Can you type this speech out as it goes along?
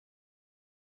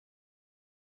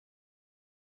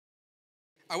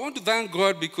I want to thank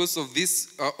God because of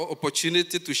this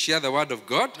opportunity to share the word of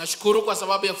God. Nashukuru kwa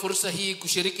sababu ya fursa hii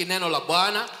kushiriki neno la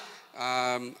Bwana.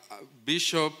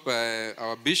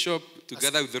 Our bishop,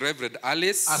 together with Reverend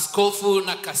Alice, Askofu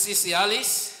na Kasisi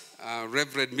Alice,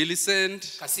 Reverend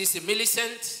Millicent, Kasisi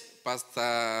Millicent,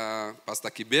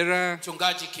 Pastor Kibera,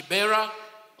 Mchungaji Kibera,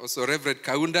 also Reverend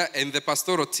Kaunda and the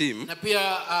pastoral team, na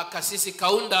pia Kasisi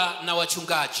Kaunda na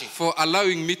wachungaji, for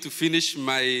allowing me to finish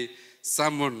my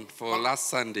sermon for last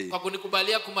Sunday. Kwa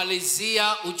kunikubalia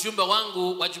kumalizia ujumbe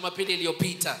wangu wa Jumapili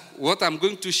iliyopita. What I'm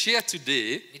going to share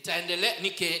today,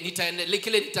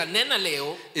 nitanena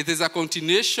leo, it is a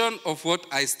continuation of what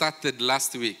I started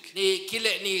last week.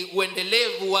 Ni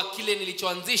uendelevu wa kile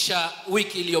nilichoanzisha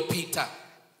wiki iliyopita.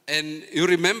 And you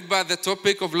remember the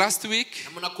topic of last week?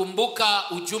 Na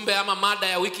mnakumbuka ujumbe ama mada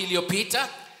ya wiki iliyopita?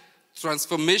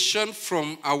 Transformation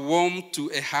from a worm to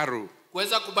a harrow.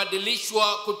 Kuweza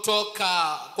kubadilishwa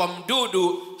kutoka kwa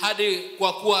mdudu hadi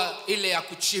kwa kuwa ile ya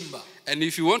kuchimba. And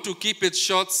if you want to keep it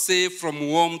short, say from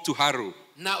worm to harrow.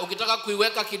 Na ukitaka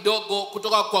kuiweka kidogo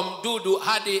kutoka kwa mdudu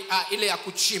hadi ile ya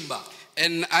kuchimba.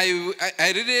 And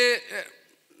I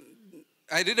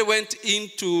really went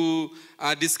into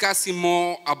discussing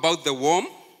more about the worm.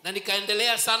 Na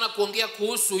nikaendelea sana kuongea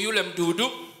kuhusu yule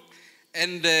mdudu.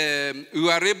 And we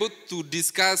were able to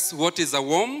discuss what is a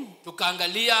worm.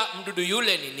 Tukaangalia mdudu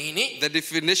yule ni nini. The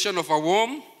definition of a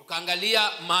worm.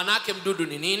 Tukaangalia maana yake mdudu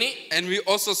ni nini. And we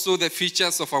also saw the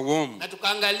features of a worm. Na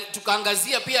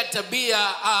tukaangazia pia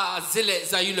tabia zile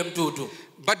za yule mdudu.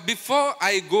 But before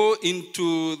I go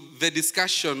into the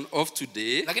discussion of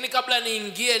today, lakini kabla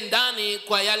niingie ndani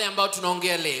kwa yale ambayo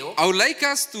tunaongea leo, I would like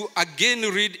us to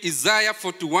again read Isaiah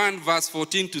 41 verse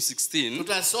 14 to 16.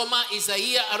 Tutasoma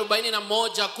Isaia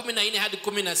 41:14 hadi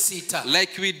 16.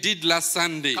 Like we did last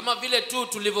Sunday. Kama vile tu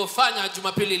tulivyofanya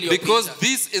Jumapili iliyopita. Because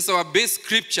this is our base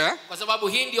scripture. Kwa sababu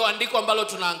hii ndio andiko ambalo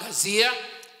tunaangazia.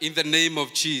 In the name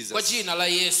of Jesus. Kwa jina la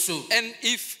Yesu. And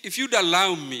if you'd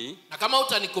allow me, na kama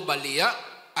utanikubalia,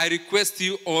 I request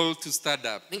you all to stand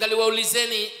up.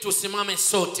 Ningaliwaulizeni tusimame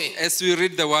sote. As we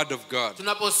read the word of God.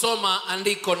 Tunaposoma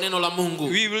andiko neno la Mungu.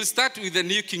 We will start with the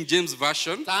New King James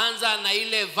Version. Taanza na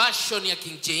ile version ya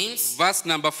King James. Verse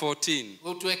number 14.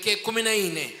 Utuweke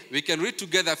 14. We can read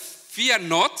together. Fear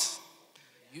not.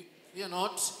 Fear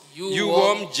not. You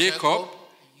worm Jacob,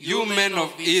 you men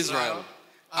of Israel.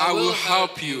 I will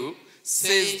help you,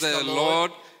 says the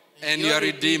Lord, and your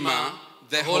Redeemer,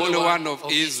 the Holy One of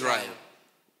Israel.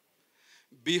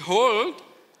 Behold,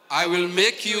 I will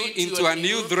make you into a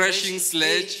new threshing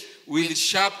sledge with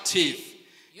sharp teeth.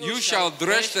 You shall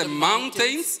thresh the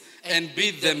mountains and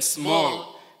beat them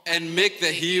small, and make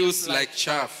the hills like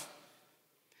chaff.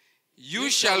 You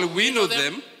shall winnow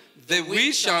them, the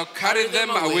wheat shall carry them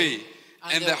away,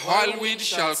 and the whirlwind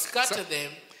shall scatter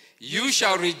them. You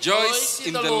shall rejoice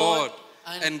in the Lord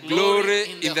and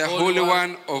glory in the Holy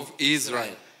One of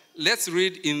Israel. Let's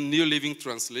read in New Living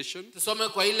Translation. Tusome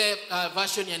kwa ile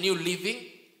version ya New Living.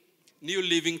 New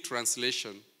Living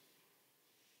Translation.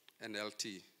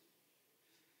 NLT.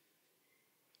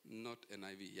 Not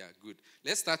NIV. Yeah, good.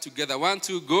 Let's start together. 1,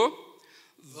 2, go.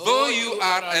 Though you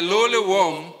are a lowly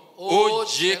worm, O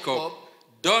Jacob,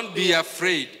 don't be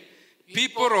afraid,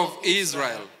 people of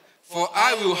Israel, for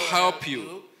I will help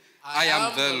you. I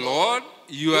am the Lord,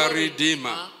 your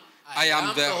Redeemer. I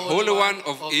am the Holy One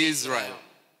of Israel.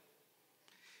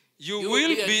 You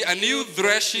will be a new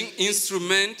threshing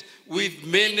instrument with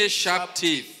many sharp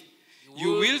teeth.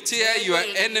 You will tear your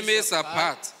enemies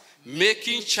apart,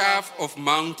 making chaff of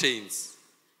mountains.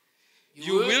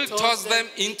 You will toss them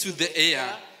into the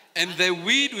air, and the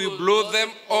wind will blow them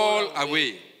all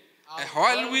away. A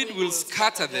whirlwind will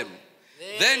scatter them.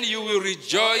 Then you will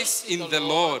rejoice in the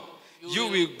Lord. You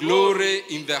will glory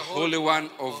in the Holy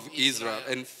One of Israel.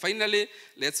 And finally,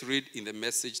 let's read in the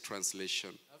Message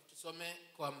translation.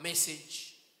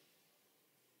 Message.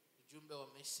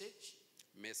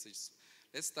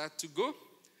 Let's start to go.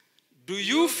 Do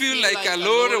you feel like a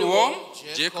lowly worm,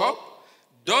 Jacob?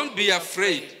 Don't be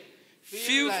afraid.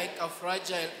 Feel like a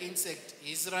fragile insect,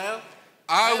 Israel?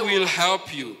 I will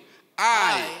help you.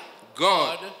 I,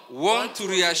 God, want to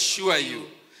reassure you.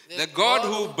 The God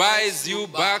who buys you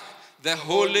back, the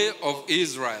Holy of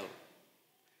Israel.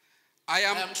 I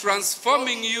am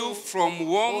transforming you from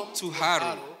worm to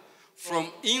harrow,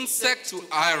 from insect to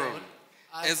iron.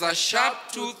 As a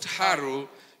sharp-toothed harrow,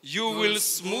 you will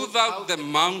smooth out the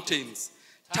mountains,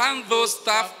 turn those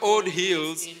tough old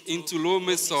hills into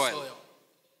loamy soil.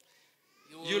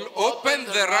 You'll open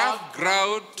the rough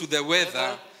ground to the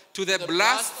weather, to the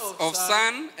blasts of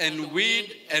sun and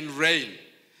wind and rain.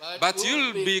 But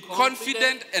you'll be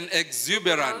confident and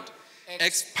exuberant,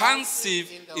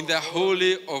 expansive in the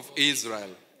Holy of Israel.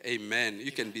 Amen.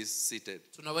 You can be seated.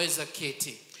 Tunaweza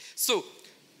keti. So,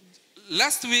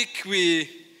 last week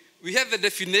we had the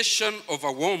definition of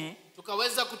a worm.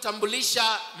 Tukaweza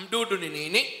kutambulisha mdudu ni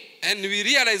nini. And we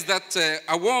realized that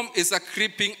a worm is a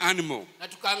creeping animal. Na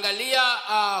tukaangalia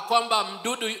kwamba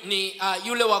mdudu ni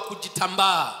yule wa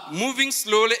kujitambaa. Moving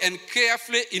slowly and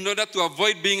carefully in order to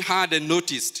avoid being heard and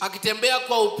noticed. Akitembea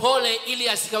kwa upole ili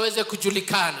asikaweze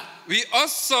kujulikana. We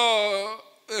also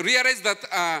realized that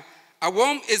a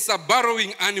worm is a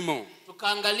burrowing animal.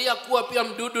 Tukaangalia kuwa pia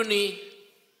mdudu ni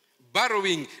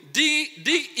burrowing,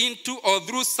 dig into or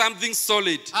through something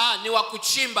solid. Ni wa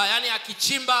kuchimba, yani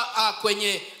akichimba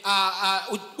kwenye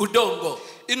udongo.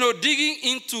 You know, digging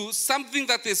into something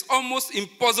that is almost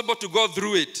impossible to go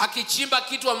through it. Akichimba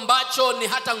kitu ambacho ni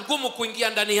hata ngumu kuingia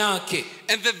ndani yake.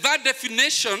 And the third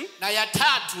definition, na ya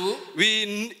tatu,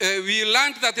 we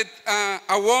learned that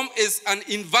a worm is an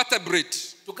invertebrate.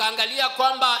 Tukaangalia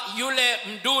kwamba yule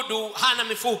mdudu hana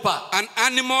mifupa. An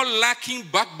animal lacking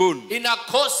backbone.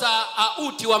 Inakosa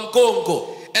uti wa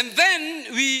mgongo. And then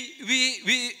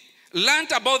we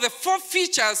learned about the 4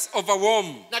 features of a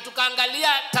worm. Na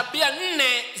tukaangalia tabia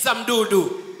 4 za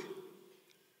mdudu.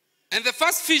 And the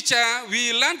first feature,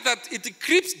 we learned that it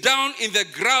creeps down in the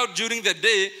ground during the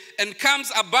day and comes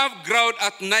above ground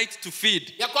at night to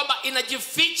feed. Ya kwamba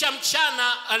inajificha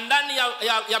mchana ndani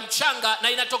ya mchanga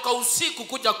na inatoka usiku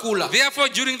kuja kula. Therefore,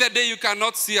 during the day you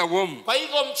cannot see a worm. Kwa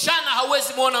hivyo mchana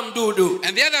hauwezi muona mdudu.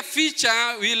 And the other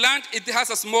feature, we learned it has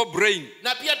a small brain.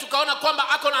 Na pia tukaona kwamba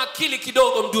ako na akili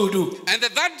kidogo mdudu. And the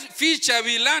third feature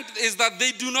we learned is that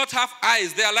they do not have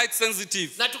eyes, they are light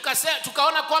sensitive. Na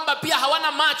tukaona kwamba pia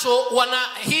hawana macho,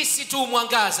 wanahisi tu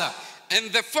mwangaza.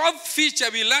 And the fourth feature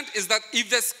we learned is that if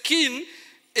the skin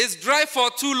is dry for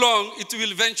too long, it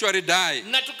will eventually die.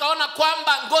 Na tukaona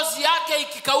kwamba ngozi yake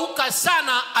ikikauka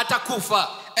sana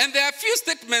atakufa. And there are a few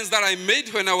statements that I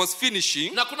made when I was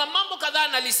finishing. Na kuna mambo kadhaa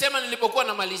nalisema nilipokuwa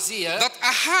namalizia. That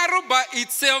a harrow by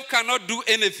itself cannot do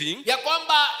anything. Ya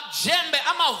kwamba jembe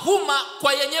ama huma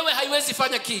kwa yenyewe haiwezi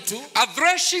fanya kitu. A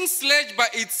threshing sledge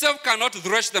by itself cannot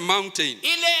thresh the mountain.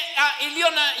 Ile iliyo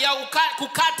na ya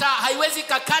kukata haiwezi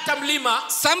kakata mlima.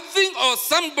 Something or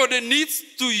somebody needs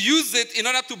to use it in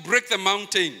order to break the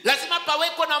mountain. Lazima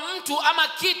paweko na mtu ama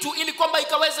kitu ili kwamba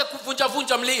ikaweze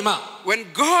kuvunja mlima. When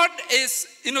God is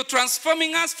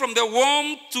transforming us from the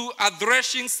worm to a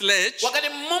threshing sledge, wakati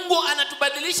Mungu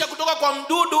anatubadilisha kutoka kwa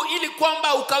mdudu ili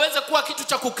kwamba ukaweze kuwa kitu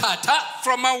cha kukata,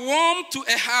 from a worm to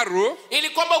a harrow, ili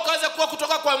kwamba ukaweze kuwa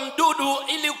kutoka kwa mdudu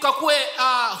ili ukakue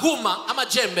huma ama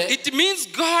jembe, it means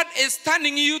God is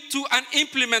turning you to an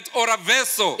implement or a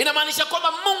vessel. Inamaanisha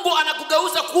kwamba Mungu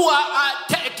anakugeuza kuwa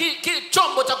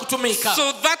chombo cha kutumika,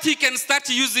 so that he can start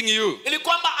using you. Ili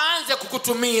kwamba aanze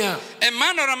kukutumia. A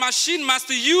man or a machine must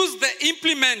use the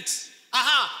implement.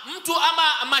 Mtu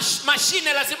ama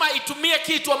mashine lazima itumie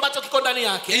kitu ambacho kiko ndani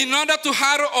yake, in order to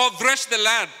harrow or thresh the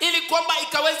land. Ili kwamba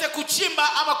ikaweze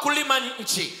kuchimba ama kulima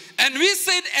nchi. And we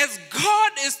said as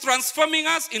God is transforming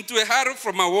us into a harrow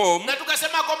from a worm, na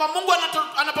tukasema kwamba Mungu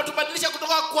anapotubadilisha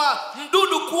kutoka kwa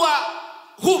mdudu kuwa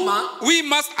huma, we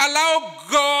must allow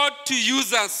God to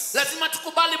use us. Lazima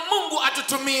tukubali Mungu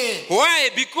atutumie. Why?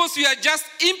 Because we are just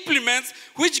implements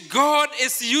which God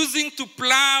is using to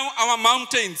plow our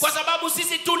mountains. Kwa sababu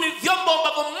sisi tu ni vyombo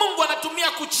ambavyo Mungu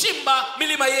anatumia kuchimba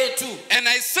milima yetu. And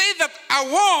I say that a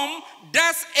worm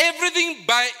does everything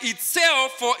by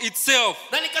itself for itself.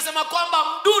 Na nikasema kwamba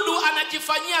mdudu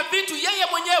anajifanyia vitu yeye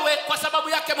mwenyewe kwa sababu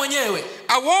yake mwenyewe.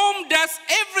 A worm does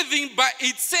everything by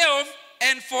itself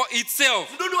and for itself.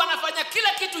 Mdudu anafanya kila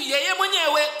kitu yeye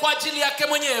mwenyewe kwa ajili yake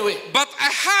mwenyewe. But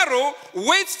a harrow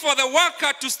waits for the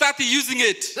worker to start using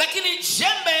it. Lakini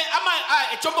jembe ama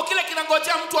chombo kile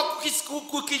kinangojea mtu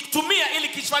kukitumia ili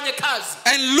kifanye kazi.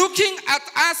 And looking at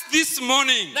us this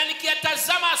morning, na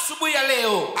nikitazama asubuhi ya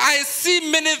leo, I see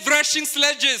many threshing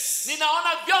sledges.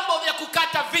 Ninaona vyombo vya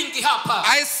kukata vingi hapa.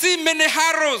 I see many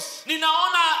harrows.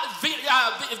 Ninaona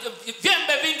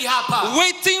vyembe vingi hapa.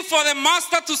 Waiting for the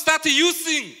master to start using.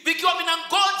 Vikiwa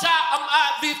vinangoja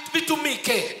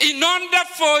vitumike. In order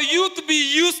for you to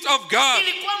be used of God.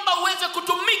 Ili kwamba uweze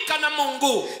kutumika na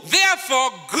Mungu.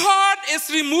 Therefore, God is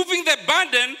removing the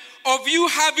burden of you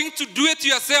having to do it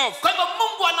yourself. Kwa hivyo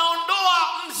Mungu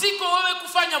anaondoa mzigo wewe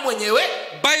kufanya mwenyewe.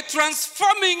 By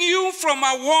transforming you from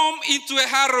a worm into a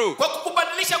harrow. Kwa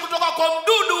kukubadilisha kutoka kwa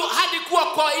mdudu hadi kuwa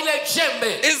kwa ile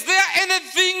jembe. Is there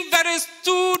anything that is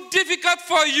too difficult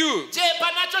for you? Je,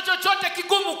 pana chochote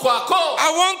kigumu kwako?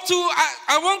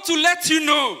 I want to let you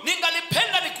know.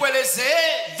 Ningalipenda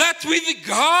nikuelezee that that with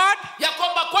God, ya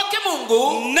kwamba kwake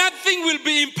Mungu nothing will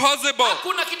be impossible.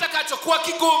 hakuna kitakachokuwa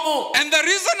kigumu. And the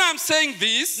reason I'm saying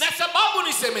this Na sababu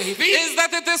niseme hivi is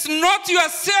that it is not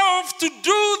yourself to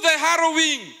do the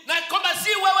harrowing. na kwamba si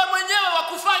wewe mwenyewe wa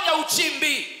kufanya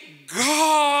uchimbi.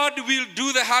 God will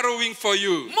do the harrowing for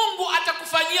you. Mungu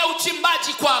atakufanyia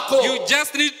uchimbaji kwako. You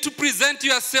just need to present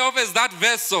yourself as that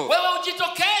vessel Wewe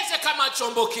ujitokeze kama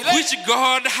chombo kile which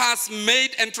God has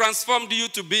made and transformed you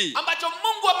to be. ambacho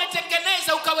Mungu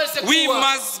ametengeneza ukaweze We kuwa.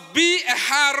 must be a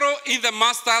harrow in the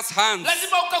master's hands.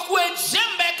 Lazima ukakuwe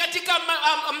jembe katika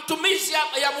mtumishi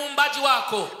ya muumbaji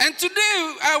wako. And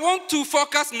today I want to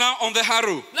focus now on the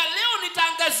harrow. Na leo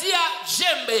nitaangazia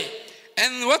jembe.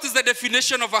 And what is the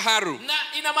definition of a harrow? Na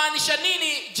inamaanisha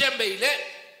nini jembe ile?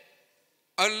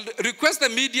 I'll request the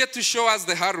media to show us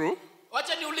the harrow.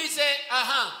 Wacha niulize,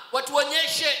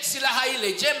 watuonyeshe silaha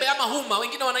ile, jembe ama huma,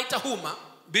 wengine wanaita huma,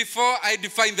 Before I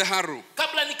define the harrow.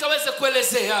 kabla nikaweze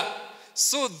kuelezea.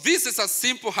 So this is a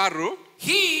simple harrow.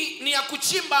 Hii ni ya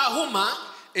kuchimba huma.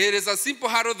 It is a simple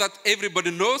harrow that everybody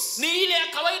knows. Ni ile ya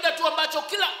kawaida tu ambacho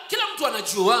kila mtu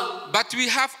anajua. But we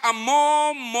have a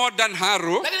more modern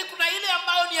harrow Lakini kuna ile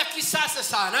ambayo ni ya kisasa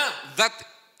sana, that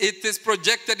it is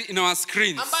projected in our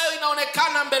screens. ambayo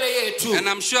inaonekana mbele yetu. And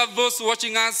I'm sure those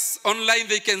watching us online,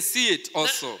 they can see it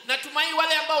also. Natumai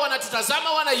wale ambao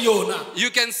wanatutazama wanaiona.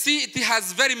 You can see it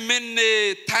has very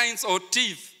many tines or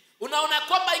teeth. Unaona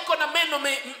kwamba iko na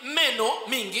meno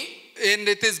mingi. And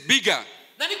it is bigger.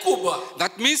 Na ni kubwa.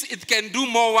 That means it can do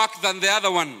more work than the other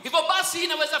one. Hivyo basi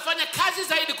inaweza fanya kazi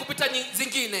zaidi kupita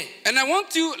zingine. And I want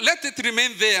to let it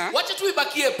remain there Wacha tu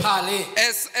ibakie pale.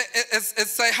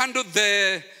 as I handle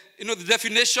the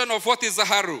definition of what is a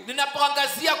harrow.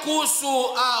 Ninapoangazia kuhusu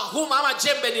huma ama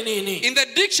jembe ni nini? In the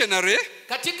dictionary,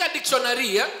 Katika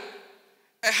dictionary,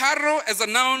 a harrow as a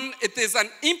noun, it is an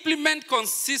implement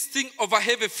consisting of a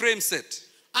heavy frame set.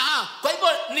 kwa hivyo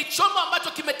ni chombo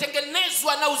ambacho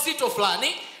kimetengenezwa na uzito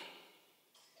fulani.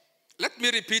 Let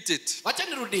me repeat it. Wacha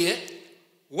nirudie.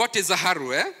 What is a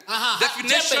harrow?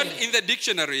 Definition in the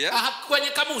dictionary.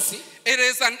 Kwenye kamusi. It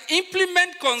is an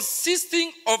implement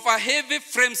consisting of a heavy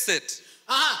frame set.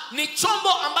 Ni chombo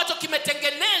ambacho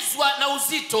kimetengenezwa na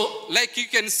uzito. Like you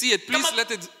can see it. Please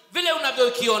let it. Vile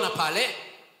unavyokiona pale.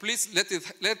 Please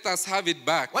let us have it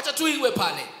back. Wacha tu iwe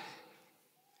pale.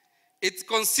 It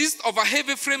consists of a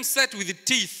heavy frame set with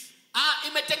teeth.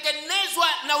 Imetengenezwa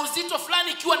na uzito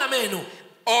fulani ikiwa na meno.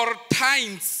 Or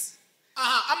tines.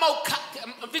 Ama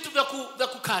vitu vya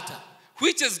kukata.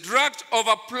 Which is dragged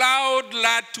over plowed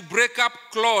land to break up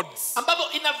clods.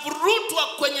 Ambapo inavurutwa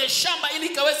kwenye shamba ili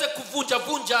ikaweze kuvunja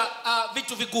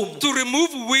vitu vigumu. To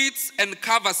remove weeds and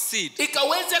cover seed.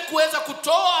 Kuweza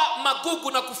kutoa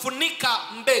magugu na kufunika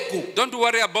mbegu. Don't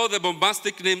worry about the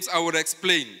bombastic names, I will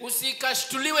explain.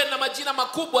 Usikashtuliwe na majina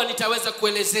makubwa, nitaweza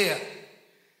kuelezea.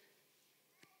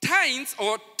 Tines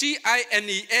or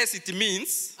T-I-N-E-S, it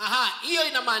means hiyo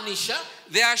inamaanisha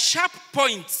there are sharp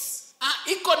points.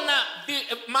 Iko na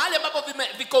mahali ambapo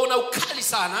viko na ukali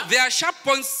sana. There are sharp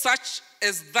points such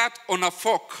as that on a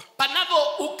fork.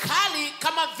 Panapo ukali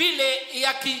kama vile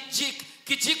ya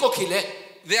kijiko kile.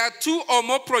 There are two or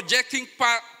more projecting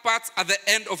parts at the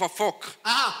end of a fork.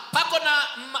 Pako na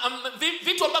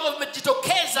vitu ambavyo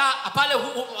vimejitokeza pale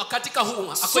katika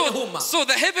huma, kwenye huma. So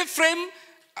the heavy frame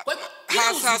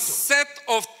has a set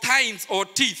of tines or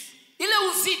teeth. Ile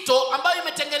uzito ambayo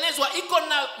imetengenezwa iko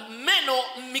na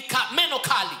meno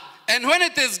kali. And when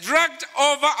it is dragged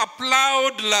over a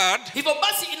plowed land, hivyo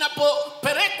basi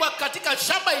inapopelekwa katika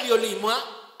shamba iliyolimwa,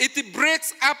 it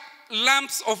breaks up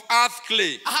lumps of earth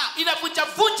clay.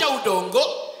 Inavunja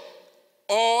udongo.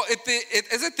 Or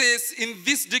as it is in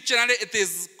this dictionary, it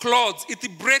is clods.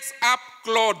 It breaks up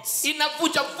clods.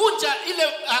 Inavunja ile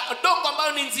udongo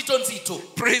ambayo ni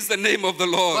nzito. Praise the name of the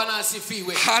Lord. Bwana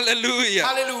asifiwe. Hallelujah.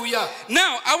 Hallelujah.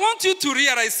 Now, I want you to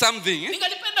realize something.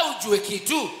 Ningalipenda ujue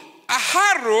kitu. A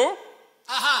harrow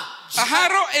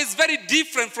is very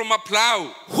different from a plow.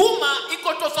 Huma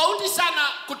iko tofauti sana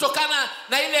kutokana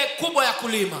na ile kubwa ya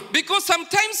kulima. Because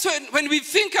sometimes when we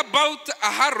think about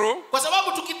a harrow, kwa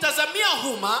sababu tukitazamia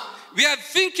huma, we are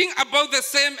thinking about the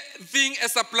same thing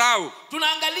as a plow.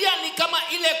 Tunaangalia ni kama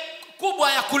ile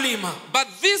kubwa ya kulima. But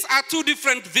these are two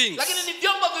different things. Lakini ni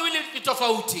vyombo viwili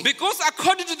tofauti. Because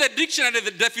according to the dictionary,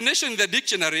 the definition in the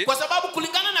dictionary, kwa sababu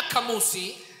kulingana na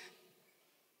kamusi,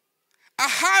 a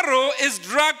harrow is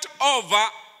dragged over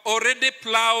already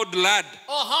plowed land.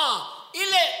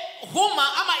 Ile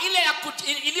huma ama ile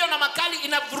iliyo na makali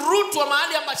inavurutwa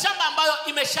mahali shamba ambayo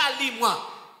imeshalimwa.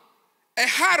 A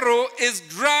harrow is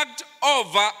dragged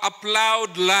over a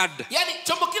plowed land. Yani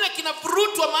chombo kile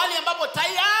kinavurutwa mahali ambapo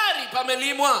tayari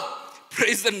pamelimwa.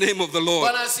 Praise the name of the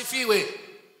Lord. Bwana asifiwe.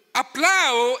 A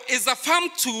plow is a farm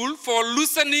tool for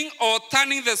loosening or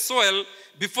turning the soil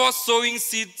before sowing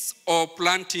seeds or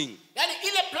planting. Yani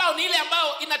ile plow ni ile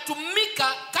ambayo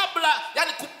inatumika kabla,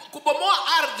 yani kubomoa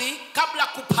ardhi kabla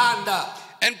kupanda.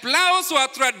 And plows were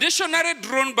traditionally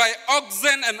drawn by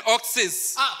oxen and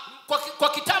oxes. Kwa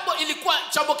kitambo ilikuwa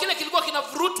chombo kile kilikuwa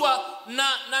kinavurutwa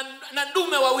na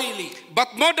ndume wawili.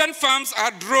 But modern farms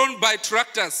are drawn by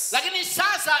tractors. Lakini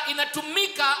sasa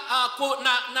inatumika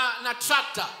na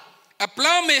tractor. A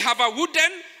plow may have a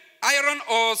wooden, iron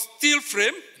or steel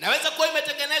frame. Inaweza kuwa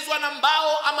imetengenezwa na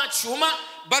mbao ama chuma.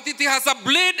 But it has a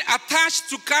blade attached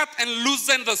to cut and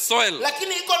loosen the soil.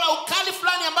 Lakini iko na ukali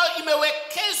fulani ambayo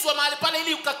imewekezwa mahali pale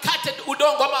ili ukakate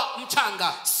udongo ama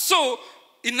mchanga. So,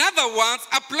 in other words,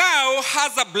 a plow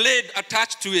has a blade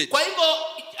attached to it. Kwa hivyo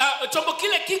chombo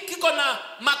kile kiko na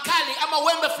makali ama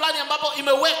wembe fulani ambapo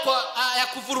imewekwa ya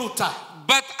kuvuruta.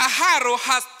 But a harrow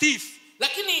has teeth.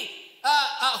 Lakini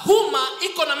huma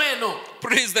iko na meno.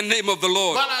 Praise the name of the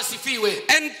Lord. Bwana asifiwe.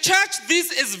 And church,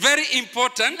 this is very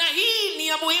important. Na hii ni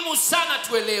ya muhimu sana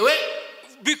tuelewe.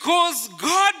 Because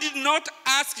God did not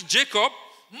ask Jacob,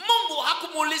 Mungu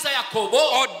hakumuuliza Yakobo,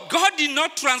 or God did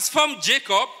not transform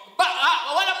Jacob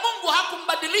wala Mungu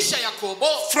hakumbadilisha Yakobo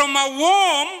from a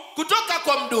worm kutoka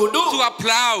kwa mdudu to a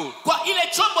plow. kwa ile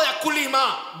chombo ya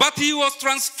kulima. But he was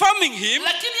transforming him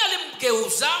Lakini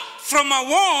alimgeuza from a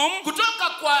worm kutoka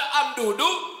kwa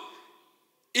mdudu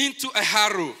into a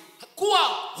harrow. kuwa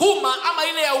huma ama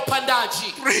ile ya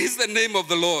upandaji. Praise the name of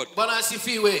the Lord. Bwana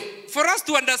asifiwe. For us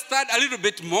to understand a little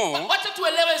bit more, Wacha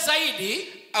tuelewe zaidi.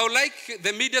 I would like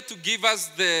the media to give us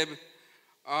the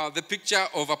picture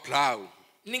of a plow.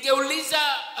 Ningeuliza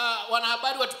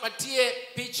wanahabari watupatie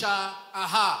picha.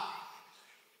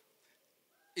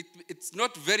 It's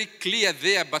not very clear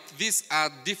there, but these are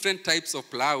different types of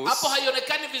plows. Hapo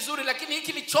haionekani vizuri, lakini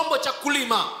hiki ni chombo cha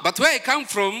kulima. But where I come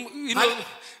from, you know,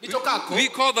 we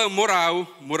call them murau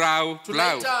plow.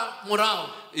 Tunaita murau.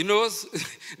 You know,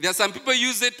 there are some people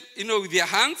use it, you know, with their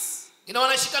hands.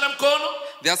 Wanashika na mkono.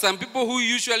 There are some people who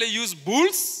usually use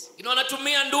bulls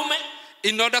wanatumia ndume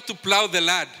in order to plow the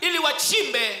land. ili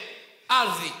wachimbe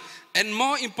ardhi. And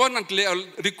more importantly, I'll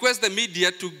request the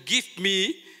media to give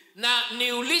me na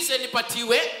niulize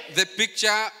nipatiwe the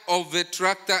picture of the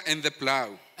tractor and the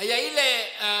plow. Ya ile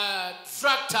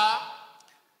tractor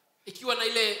ikiwa na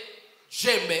ile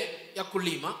jembe ya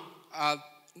kulima.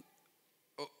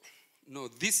 No,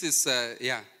 this is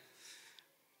yeah.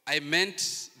 I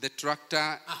meant the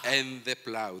tractor and the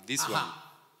plow. This one.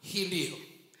 Hilio.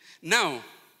 Now,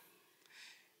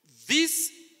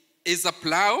 this is a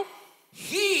plow.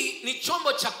 Hii ni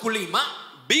chombo cha kulima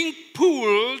being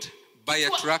pulled by a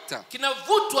tractor.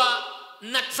 Kinavutwa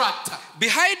na tractor.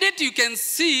 Behind it you can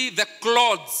see the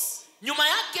clods. Nyuma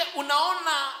yake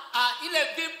unaona ile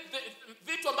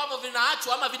vitu ambavyo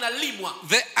vinaachwa ama vinalimwa.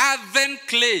 The earthen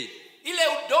clay. Ile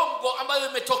udongo ambayo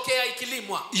imetokea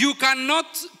ikilimwa. You cannot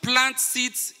plant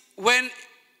seeds when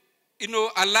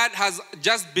a land has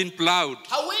just been plowed.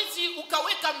 Hawezi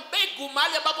ukaweka mbegu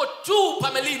mahali ambapo tu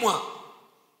pamelimwa.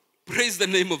 Praise the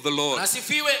name of the Lord.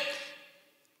 Asifiwe.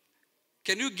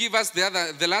 Can you give us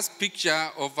the last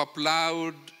picture of a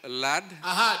plowed land?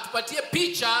 Tupatie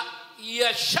picha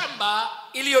ya shamba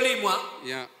iliyolimwa.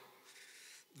 Yeah.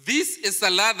 This is a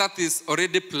land that is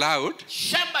already plowed.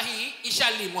 Shamba hii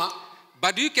ishalimwa.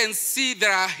 But you can see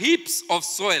there are heaps of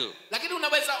soil. Lakini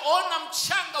unaweza ona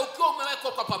mchanga ukiwa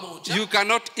umewekwa kwa pamoja. You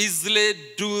cannot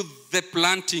easily do the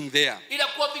planting there.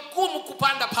 Inakuwa vigumu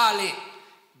kupanda pale.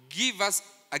 Give us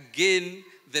again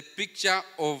the picture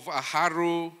of a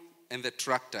harrow and the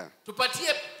tractor.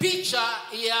 Tupatie picha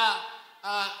ya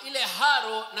ile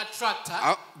harrow na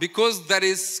tractor. Because there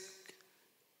is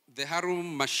the harrow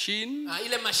machine,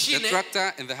 ile machine, the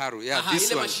tractor and the harrow. Yeah,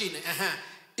 this ile one. machine.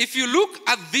 If you look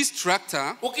at this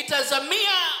tractor,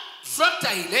 ukitazamia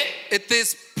tractor ile, it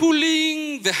is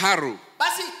pulling the harrow.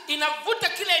 Basi inavuta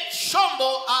kile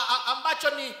chombo ambacho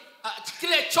ni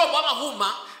kile chombo ama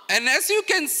huma. And as you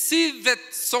can see the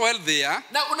soil there,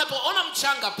 na unapoona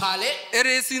mchanga pale, it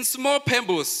is in small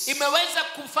pebbles. Imeweza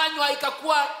kufanywa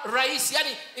ikakuwa rahisi,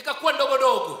 yani ikakuwa ndogo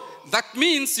ndogo. That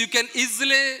means you can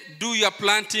easily do your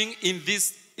planting in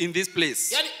this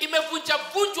place. Yani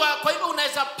imevunjwa, kwa hivyo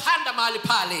unaweza panda mahali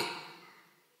pale.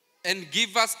 And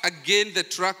give us again the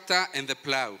tractor and the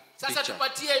plow. Sasa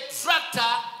tupatie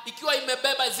tractor ikiwa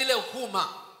imebeba zile huma.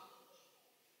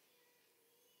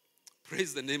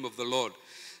 Praise the name of the Lord.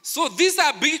 So these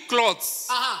are big clods.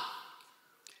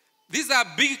 These are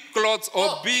big clods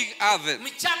or big earthen.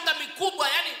 Michanga mikubwa,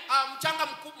 yani mchanga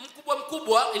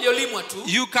mkubwa iliyolimwa tu.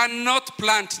 You cannot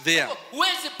plant there.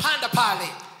 Huwezi panda pale.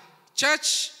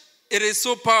 church, it is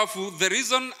so powerful. The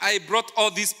reason I brought all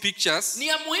these pictures Ni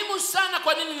ya muhimu sana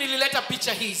kwa nini nilileta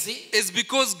picha hizi. is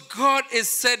because God is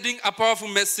sending a powerful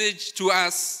message to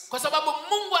us Kwa sababu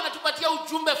Mungu anatupatia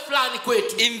ujumbe fulani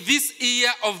kwetu. in this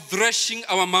year of threshing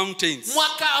our mountains.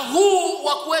 Mwaka huu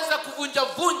wa kuweza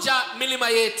kuvunja milima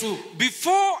yetu.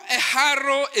 Before a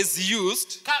harrow is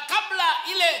used, Kabla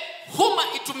ile huma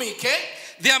itumike,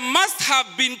 there must have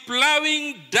been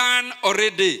plowing done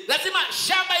already. lazima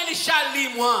shamba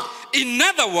ilishalimwa. In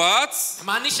other words,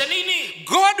 Maanisha nini?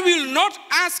 God will not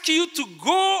ask you to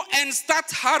go and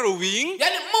start harrowing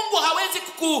Yaani Mungu hawezi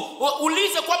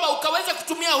kukuuliza kwamba ukaweza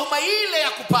kutumia huma ile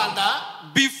ya kupanda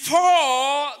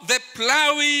before the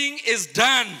plowing is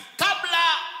done. kabla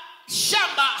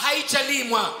shamba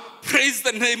haijalimwa. Praise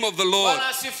the name of the Lord. Bwana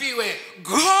asifiwe.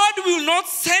 God will not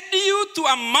send you to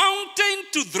a mountain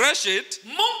to thresh it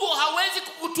Mungu hawezi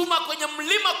kukutuma kwenye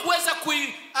mlima kuweza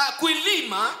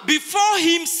kuilima before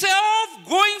himself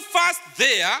going fast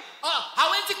there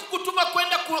hawezi kukutuma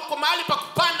kwenda kwa mahali pa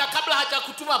kupanda kabla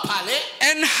hajakutuma pale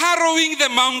and harrowing the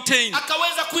mountain,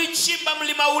 akaweza kuichimba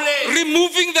mlima ule,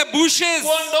 removing the bushes,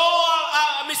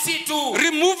 kuondoa misitu,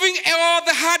 removing all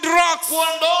the hard rocks,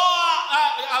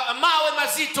 kuondoa mawe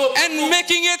mazito, and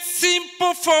making it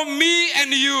simple for me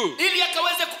and you, ili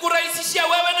akaweze kukurahisishia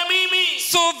wewe na mimi,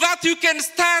 so that you can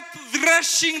start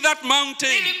threshing that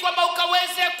mountain. ili kwamba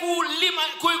ukaweze kulima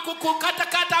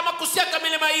kukatakata ama kusiaga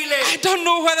milima ile. I don't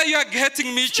know whether you are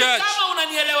getting me, church. Kama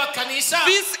unanielewa kanisa,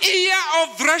 This year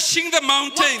of threshing the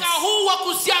mountains, mwaka huu wa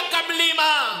kusiaga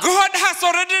mlima, God has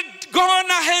already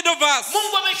gone ahead of us.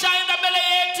 Mungu ameshaenda mbele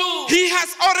yetu. He has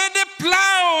already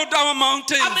plowed our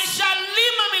mountains.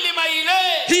 Ameshalima milima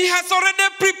ile. He has already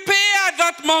prepared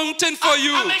that mountain for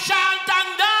you.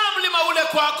 Ameshaandaa mlima ule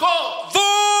kwako.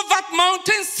 Though that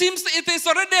mountain seems it is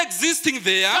already existing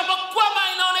there, Kama kwamba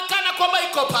inaonekana kwamba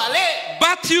iko pale,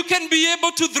 but you can be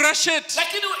able to thresh it.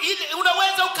 lakini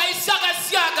unaweza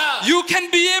ukaisiaga. You can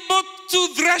be able to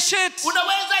thresh it.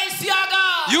 Unaweza isiaga.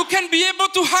 You can be able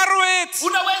to harrow it.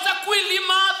 Unaweza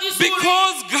kuilima vizuri.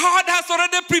 Because God has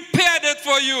already prepared it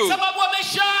for you. Sababu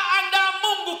ameshaandaa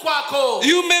Mungu kwako.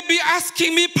 You may be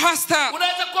asking me, Pastor,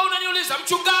 Unaweza kuwa unaniuliza,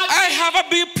 mchungaji, I have a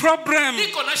big problem.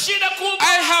 niko na shida kubwa.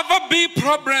 I have a big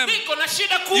problem. Niko na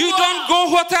shida kubwa. You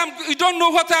don't know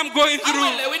what I'm going through.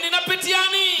 Hauelewi ninapitia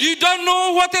nini. You don't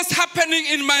know what is happening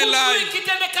in my life. Hujui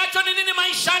kitendekacho ni nini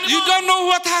maishani You mwangu. don't know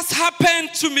what has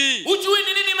happened to me. Hujui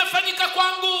ni nini imefanyika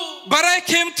kwangu. But I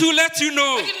came to let you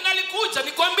know Lakini nalikuja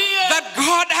nikwambie that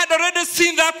God had already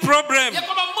seen that problem. ya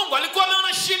kwamba Mungu alikuwa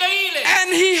ameona shida ile.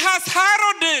 And he has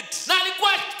harrowed it Na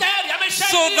alikuwa tayari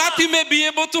ameshailima. so that you may be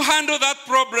able to handle that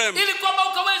problem. Ili kwamba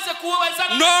ukaweze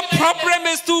kuwezana No na shida problem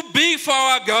ile. is too big for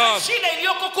our God. Shida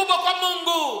iliyoko kubwa kwa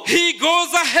Mungu. He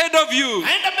goes ahead of you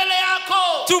Aenda mbele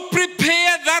yako. to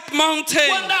prepare that mountain.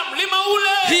 Kuandaa mlima ule.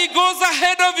 He goes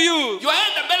ahead of you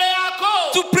Yuaenda mbele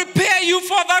yako. to prepare you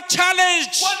for that challenge.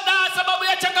 Kuandaa sababu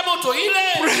ya changamoto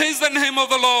ile. Praise the name of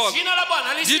the Lord. Jina la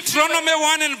Bwana lisifiwe. Deuteronomy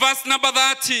 1 and verse number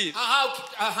 30.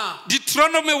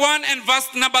 Deuteronomy 1 and verse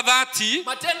number 30.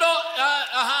 Matendo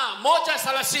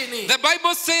 1:30. The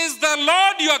Bible says, the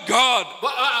Lord your God,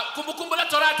 Kumbukumbu la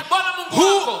Torati, Bwana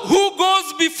Mungu wako who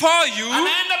goes before you,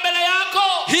 anaenda mbele yako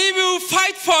he will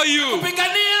fight for you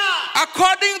kupigania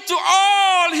according to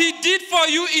all he did for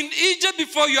you in Egypt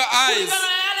before your eyes. kulingana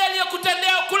na yale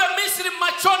aliyokutendea kule Misri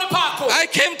machoni pako. I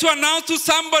came to announce to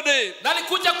somebody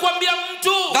Nalikuja kuambia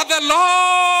mtu that the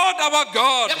Lord our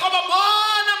God, ya kwamba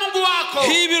Bwana Mungu wako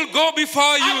he will go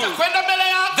before you. atakwenda mbele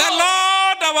yako. The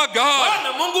Lord our God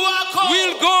Bwana Mungu wako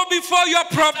will go before your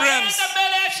problems. ataenda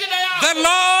mbele ya shida yako. The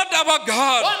Lord our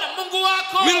God Bwana Mungu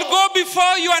wako will go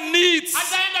before your needs,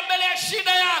 ataenda mbele ya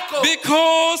shida yako.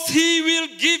 because he will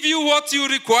give you what you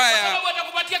require. Sababu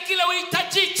atakupatia kile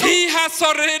uhitajicho. He has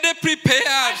already prepared.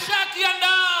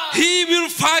 Ashakiandaa. He will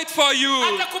fight for you.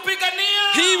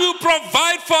 Atakupigania. He will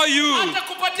provide for you.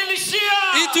 Atakupatilishia.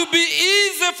 It will be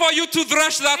easy for you to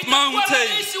thresh that Itakuwa mountain.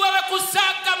 rahisi wewe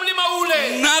kusaga mlima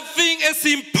ule. Nothing is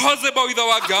impossible with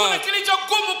our Hakuna God. kilicho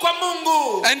gumu kwa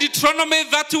Mungu. And Deuteronomy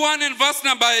 31 and verse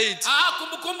number 8.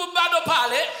 Kumbukumbu bado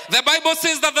pale. The Bible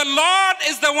says that the Lord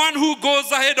is the one who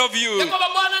goes ahead of Ya you. kwamba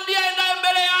Bwana ndiye aendaye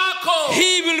mbele yako.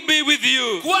 He will be with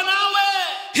you. Kuwa nawe.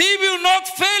 He will not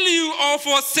fail you or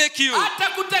forsake you.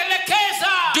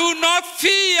 Hatakutelekeza. Do not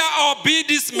fear or be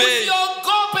dismayed.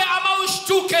 Usiogope ama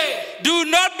ushtuke. Do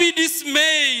not be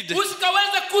dismayed.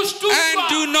 Usikaweze kushtuka. And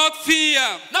do not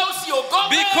fear. Na usiogope.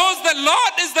 Because the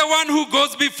Lord is the one who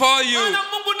goes before you. Maana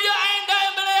Mungu ndiye aendaye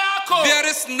mbele yako. wako. There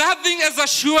is nothing as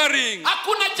assuring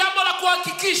Hakuna jambo la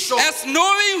kuhakikisho. as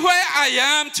knowing where I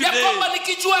am Ya today. kwamba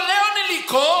nikijua leo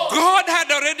niliko. God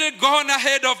had already gone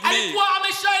ahead of me. Alikuwa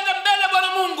ameshaenda mbele Bwana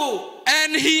Mungu.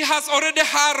 And he has already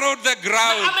harrowed the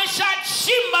ground.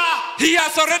 Ameshachimba. He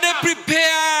has already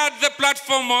prepared the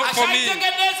platform for me.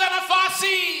 Ashaitengeneza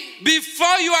nafasi.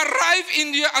 Before you arrive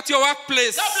at your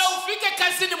workplace, Kabla ufike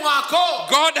kazini mwako.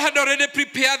 God had already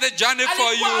prepared the journey for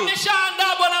Alikuwa you.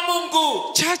 ameshaandaa Bwana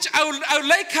Mungu. Church, I would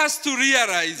like us to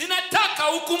realize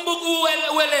Ninataka ukumbuke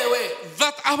uelewe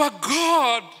that our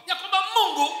God ya kwamba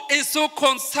Mungu is so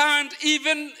concerned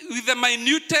even with the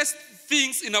minutest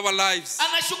things in our lives.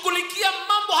 anashughulikia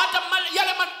mambo hata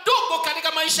yale madogo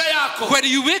katika maisha yako. When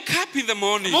you wake up in the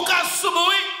morning, Muka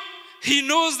asubuhi, he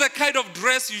knows the kind of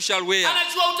dress you shall wear.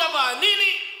 anajua utavaa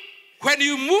nini. When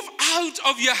you move out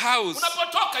of your house,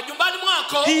 Unapotoka nyumbani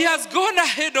mwako, he has gone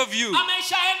ahead of you.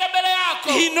 ameshaenda mbele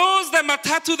yako. He knows the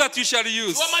matatu that you shall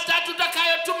use. Jua matatu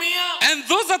utakayotumia. And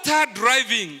those that are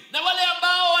driving, Na wale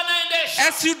ambao wanaendesha.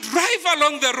 as you drive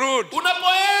along the road,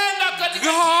 Unapoenda katika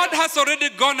God has already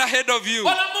gone ahead of you.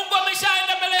 Bwana Mungu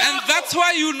ameshaenda mbele yako. And that's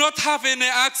why you not have any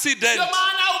accident. Ndio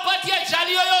maana hupati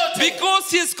ajali yoyote.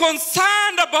 Because he is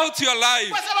concerned about your life.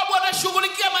 Kwa sababu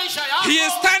anashughulikia maisha yako. He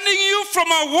is turning you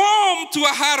from a worm to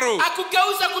a harrow.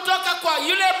 Akugeuza kutoka kwa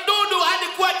yule mdudu hadi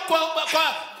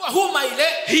kwa huma ile.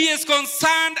 He is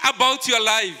concerned about your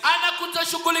life.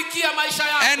 Anakushughulikia maisha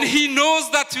yako. And he knows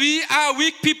that we are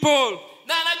weak people.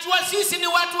 Na anajua sisi ni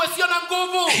watu wasio na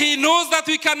nguvu. He knows that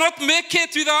we cannot make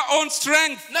it with our own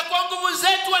strength. Na kwa nguvu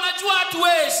zetu anajua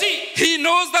hatuwezi. He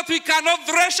knows that we cannot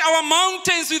thresh our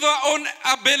mountains with our own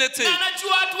ability. Na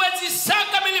anajua hatuwezi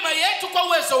saka milima yetu kwa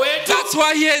uwezo wetu. That's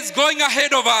why he is going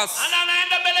ahead of us.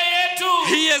 Anaenda mbele yetu.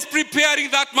 He is preparing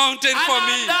that mountain for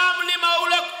me. Anaandaa mlima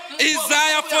ule.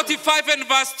 Isaiah 45 and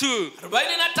verse 2.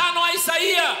 45 wa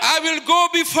Isaia. I will go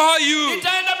before you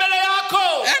Nitaenda mbele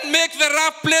yako. and make the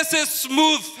rough places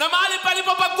smooth. Na mahali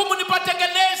palipo pagumu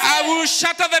nipatengeneze. I will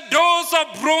shatter the doors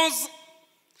of bronze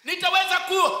Nitaweza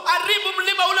kuharibu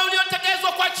mlima ule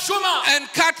uliotengenezwa kwa chuma. and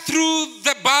cut through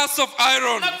the bars of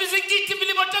iron. Na vizingiti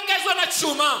vilivyotengenezwa na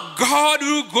chuma. God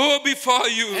will go before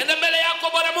you. Enda mbele yako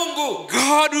Bwana Mungu.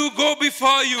 God will go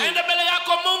before you. Enda mbele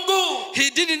yako Mungu. He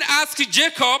didn't ask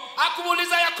Jacob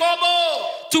Hakumuuliza Yakobo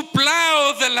to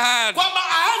plow the land, kwamba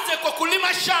aanze kwa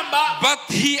kulima shamba. but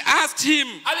he asked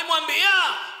him Alimwambia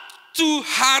to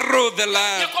harrow the ya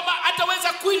land kwamba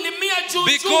ataweza kuilimia juu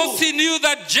because juu. he knew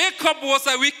that Jacob was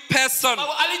a weak person.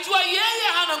 Alijua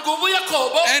yeye hana nguvu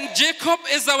Yakobo. And Jacob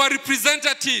is our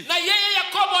representative. Na yeye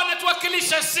Yakobo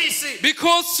anatuwakilisha sisi.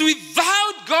 Because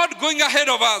without God going ahead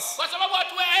of us, Kwa sababu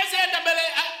hatuwezi enda mbele.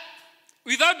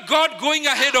 without God going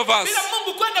ahead of us, Bila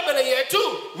Mungu kwenda mbele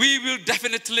yetu, we will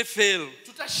definitely fail.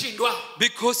 tutashindwa.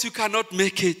 Because you cannot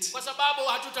make it. Kwa sababu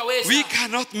hatutaweza. We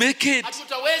cannot make it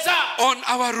Hatutaweza on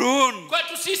our own.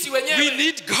 kwetu sisi wenyewe. We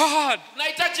need God.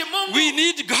 Tunahitaji Mungu. We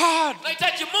need God.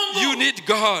 Tunahitaji Mungu. You need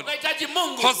God. Tunahitaji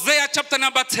Mungu. Hosea chapter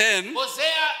number 10,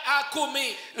 Hosea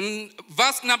 10,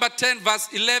 verse number 10, verse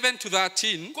 11 to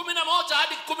 13. 11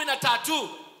 hadi 13.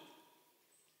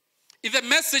 In the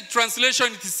Message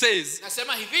translation, it says,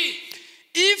 Nasema hivi.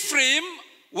 Ephraim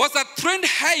was a trained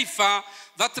heifer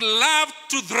that loved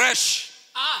to thresh.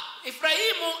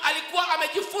 Efraimu alikuwa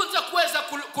amejifunza kuweza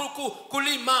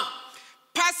kulima.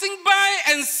 Passing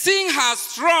by and seeing her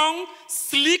strong,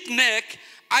 sleek neck,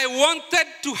 I wanted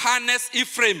to harness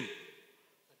Ephraim.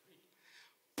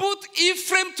 Put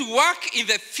Ephraim to work in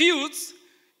the fields,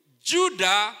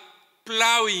 Judah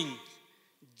plowing.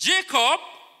 Jacob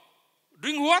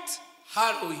doing what?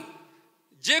 Harrowing.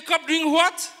 Jacob doing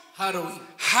what? Harrowing.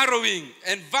 Harrowing.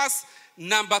 And verse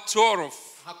number 12.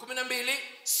 12.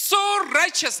 Sow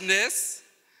righteousness,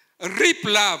 reap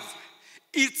love.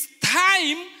 It's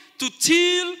time to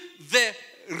till the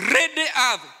ready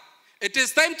earth. It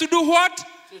is time to do what?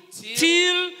 To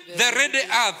till the ready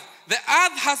earth. The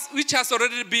earth which has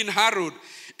already been harrowed.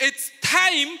 It's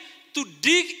time to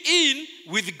dig in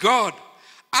with God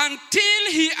until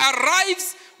he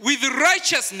arrives with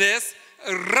righteousness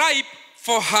ripe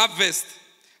for harvest.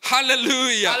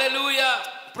 Hallelujah. Hallelujah.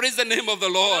 Praise the name of the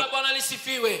Lord. Bwana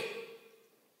lisifiwe.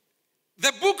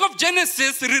 The book of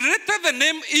Genesis related the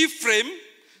name Ephraim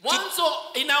Mwanzo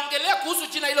inaongelea kuhusu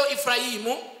jina hilo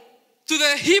Efraimu to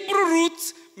the Hebrew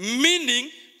roots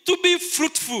meaning to be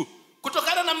fruitful.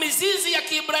 Kutokana na mizizi ya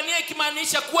Kiebrania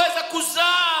ikimaanisha kuweza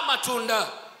kuzaa matunda.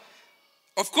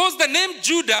 Of course, the name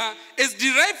Judah is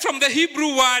derived from the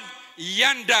Hebrew word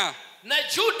yanda, na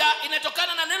Juda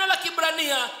inatokana na neno la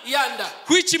Kiebrania yanda,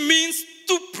 which means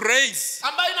to praise.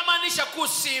 ambayo inamaanisha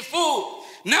kusifu.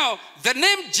 Now, the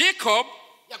name Jacob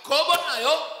Yakobo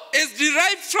nayo is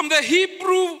derived from the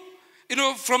Hebrew,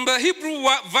 from the Hebrew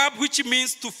verb which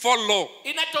means to follow.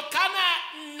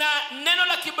 inatokana na neno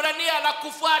la Kibrania la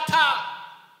kufuata.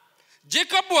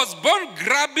 Jacob was born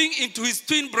grabbing into his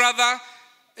twin brother,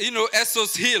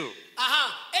 Esau's heel.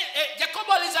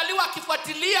 Jacob alizaliwa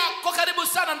akifuatilia kwa karibu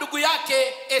sana ndugu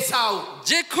yake Esau.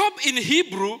 Jacob in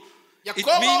Hebrew, it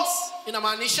Yakobo means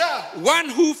inamaanisha one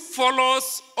who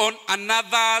follows on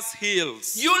another's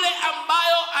heels. yule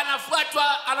ambayo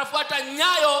anafuata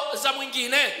nyayo za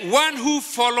mwingine. One who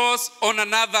follows on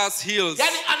another's heels.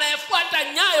 Yani anayefuata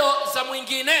nyayo za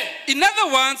mwingine. In other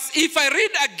words, if I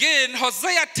read again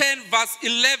Hosea 10 verse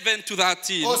 11 to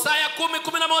 13. Hosea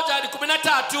 10:11 hadi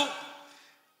 13.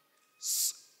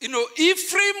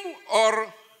 Ephraim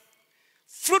or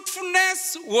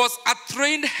fruitfulness was a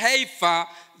trained heifer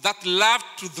that loved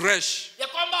to thresh. Ya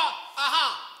kwamba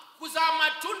kuzaa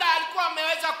matunda alikuwa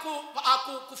ameweza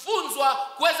kufunzwa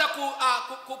kuweza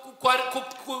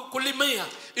kulimia.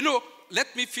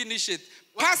 Let me finish it.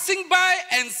 Passing by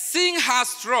and seeing her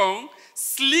strong,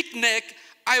 sleek neck,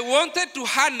 I wanted to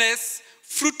harness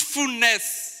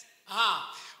fruitfulness.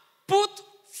 Put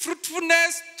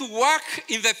fruitfulness to work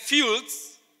in the fields.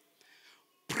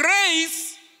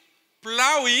 Praise,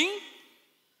 plowing.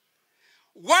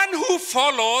 One who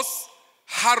follows,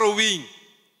 harrowing.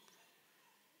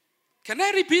 Can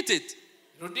I repeat it?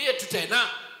 Rudie tu tena.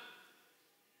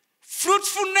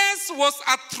 Fruitfulness was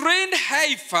a trained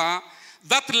heifer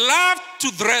that loved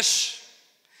to thresh.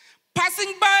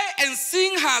 Passing by and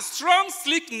seeing her strong,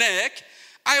 sleek neck,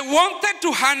 I wanted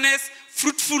to harness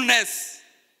fruitfulness.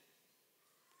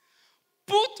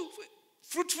 Put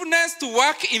fruitfulness to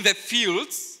work in the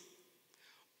fields.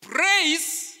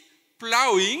 Praise,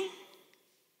 plowing.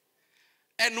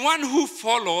 And one who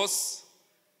follows,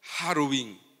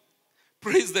 harrowing.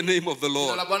 Praise the name of the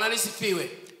Lord.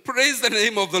 Praise the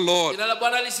name of the Lord.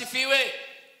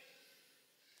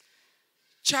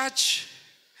 Church,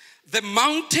 the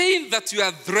mountain that you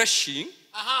are threshing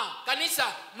kanisa,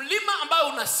 mlima ambao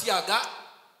unasiaga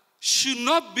should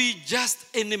not be just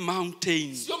any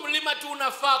mountain. Sio mlima tu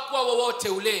unafaa kuwa wowote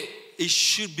ule. It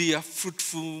should be a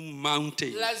fruitful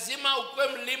mountain. Lazima ukue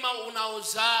mlima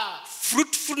unaozaa.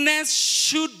 Fruitfulness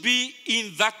should be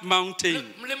in that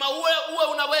mountain. Mlima uwe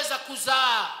unaweza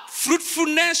kuzaa.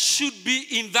 Fruitfulness should be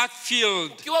in that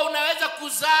field. Ukiwa unaweza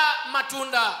kuzaa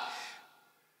matunda.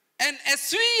 And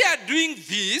as we are doing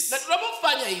this, na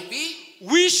tunapofanya hivi,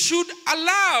 we should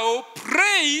allow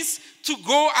praise to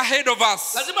go ahead of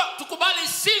us. Lazima tukubali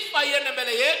sifa iende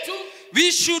mbele yetu.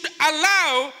 We should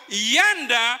allow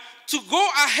yonder to go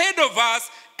ahead of us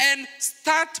and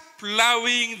start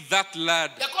plowing that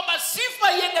land. Ya kwamba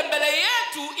sifa iende mbele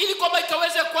yetu ili kwamba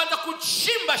ikaweze kuanza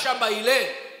kuchimba shamba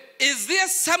ile. Is there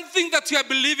something that you are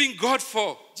believing God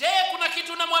for? Je, kuna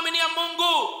kitu unamwaminia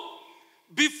Mungu?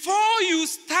 Before you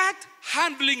start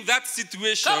handling that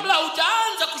situation, kabla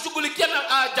hujaanza kushughulikia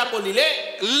jambo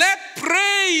lile, let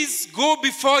praise go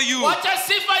before you. Wacha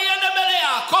sifa iende mbele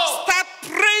yako. Start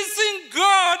praising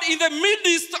God in the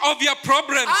midst of your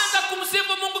problems. Anza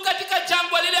kumsifu Mungu katika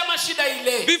jangwa lile ya mashida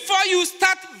ile. Before you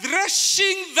start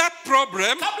threshing that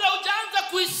problem, kabla hujaanza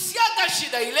kuisiaga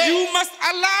shida ile, you must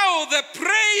allow the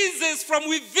praises from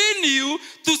within you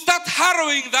to start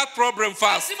harrowing that problem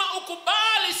first. Lazima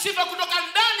ukubali sifa kutoka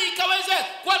ndani ikaweze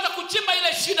kuanza kuchimba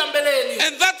ile shida mbeleni.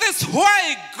 And that is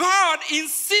why God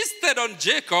insisted on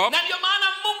Jacob, na ndio maana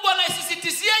Mungu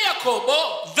anasisitizia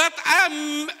Yakobo, that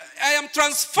I am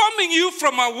transforming you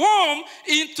from a worm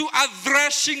into a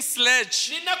threshing sledge.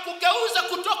 Ninakugeuza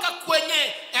kutoka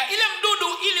kwenye ile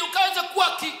mdudu ili ukaweze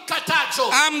kuwa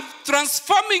kikatacho. I'm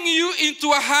transforming you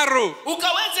into a harrow.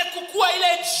 Ukaweze kukua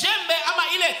ile jembe ama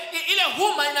ile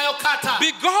huma inayokata.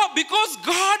 Because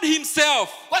God himself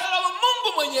kwa sababu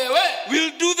Mungu mwenyewe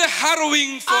will do the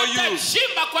harrowing for you.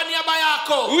 Atachimba kwa niaba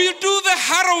yako. Will do the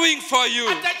harrowing for you.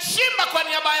 Atachimba kwa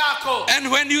niaba yako.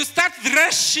 And when you start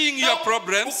threshing your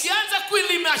problems, ukianza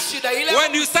kuilima shida ile,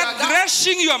 when you start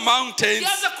threshing your mountains,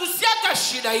 ukianza kusiaga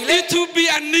shida ile, it will be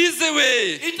an easy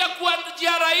way. Itakuwa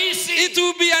njia rahisi. It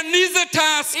will be an easy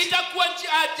task. Itakuwa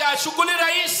shughuli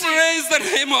rahisi. Praise the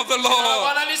name of the Lord.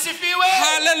 Bwana lisifiwe.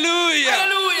 Hallelujah.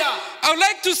 Hallelujah. I would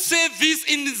like to say this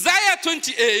in Isaiah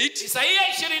 28, Isaiah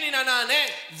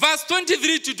 28 verse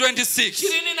 23 to 26.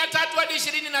 23 hadi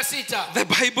 26. The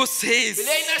Bible says,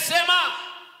 Biblia inasema,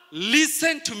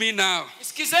 listen to me now.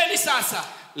 Sikizeni sasa.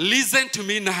 Listen to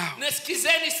me now.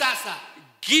 Nisikizeni sasa.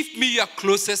 Give me your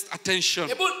closest attention.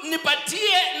 Hebu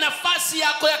nipatie nafasi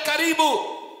yako ya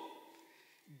karibu.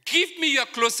 Give me your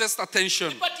closest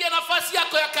attention. Nipatie nafasi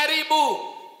yako ya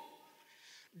karibu.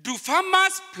 Do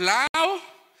farmers plow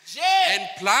and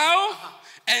plow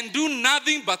and do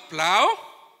nothing but plow,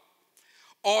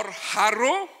 or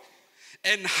harrow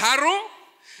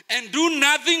and do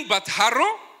nothing but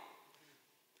harrow?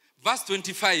 Verse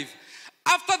 25.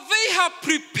 After they have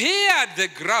prepared the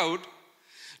ground,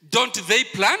 don't they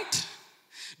plant?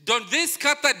 Don't they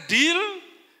scatter dill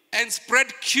and spread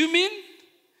cumin,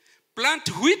 plant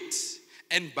wheat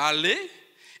and barley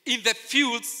in the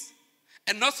fields,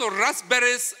 and also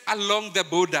raspberries along the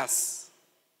borders?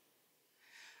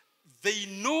 They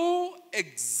know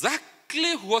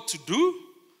exactly what to do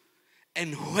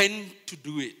and when to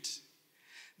do it.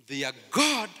 Their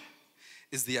God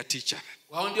is their teacher.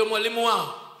 Wao ndio mwalimu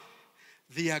wao.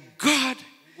 Their God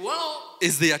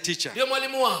is their teacher. Ndio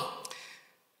mwalimu wao.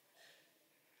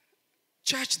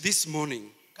 Church, this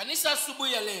morning, Kanisa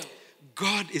asubuhi ya leo,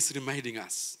 God is reminding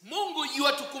us Mungu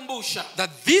yuatukumbusha that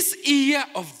this year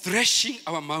of threshing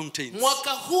our mountains,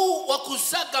 mwaka huu wa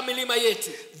kusaga milima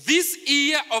yetu, this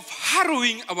year of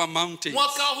harrowing our mountains,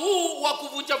 mwaka huu wa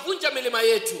kuvunja milima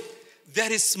yetu,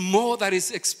 there is more that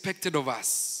is expected of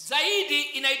us. zaidi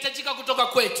inahitajika kutoka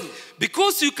kwetu.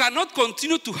 Because you cannot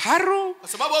continue to harrow Kwa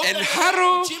sababu and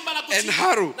harrow and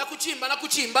harrow na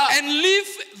kuchimba and leave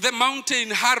the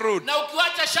mountain harrowed. na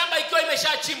ukiacha shamba ikiwa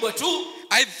imeshachimbwa tu.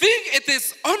 I think it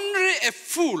is only a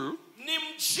fool Ni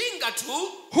mjinga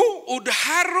tu who would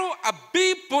harrow a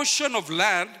big portion of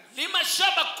land lima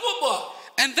shamba kubwa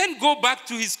and then go back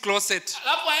to his closet.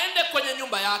 alafu aende kwenye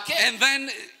nyumba yake And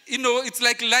then, it's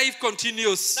like life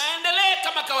continues. na endelee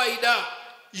kama kawaida.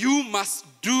 You must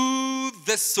do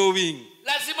the sowing.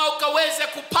 Lazima ukaweze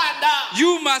kupanda.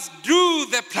 You must do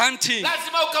the planting.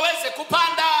 Lazima ukaweze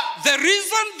kupanda. The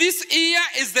reason this year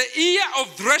is the year of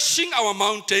threshing our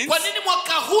mountains, Kwa nini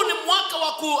mwaka huu ni mwaka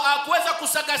wa kuweza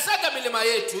kusagasaga milima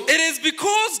yetu? it is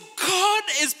because God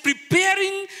is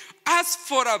preparing us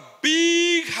for a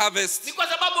big harvest. Ni kwa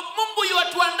sababu Mungu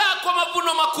yuatuandaa kwa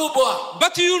mavuno makubwa.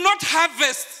 But you will not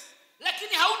harvest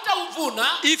Lakini hautauvuna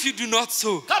if you do not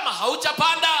sow kama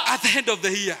haujapanda. at the end of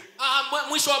the year.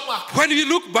 Mwisho wa mwaka. When we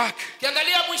look back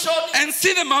Kiangalia mwishoni and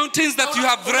see the mountains that you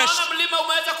have threshed, unaona mlima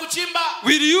umeweza kuchimba.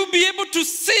 will you be able to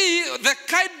see the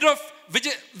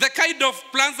kind of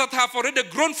plants that have already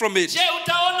grown from it? Je,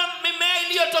 utaona mimea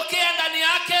iliyotokea ndani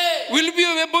yake? Will you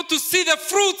be able to see the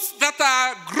fruits that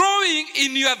are growing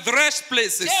in your threshed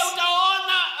places? Je,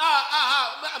 utaona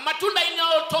matunda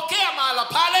inayotokea mahala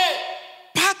pale?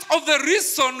 Part of the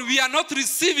reason we are not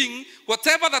receiving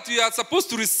whatever that we are supposed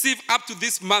to receive up to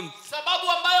this month,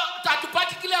 Sababu ambayo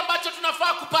hatupati kile ambacho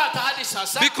tunafaa kupata hadi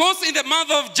sasa. because in the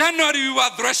month of January we were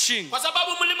threshing. Kwa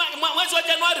sababu mwezi wa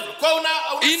Januari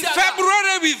ulikuwa In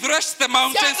February we threshed the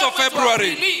mountains of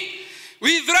February.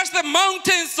 We threshed the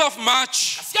mountains of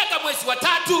March. Siaka mwezi wa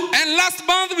tatu. And last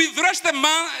month we threshed the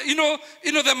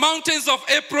the mountains of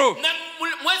April. Na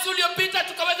mwezi uliopita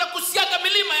tukaweza kusiaga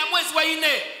milima ya mwezi wa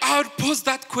 4. I would pose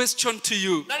that question to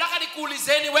you. Nataka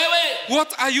nikuulizeni wewe.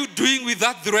 What are you doing with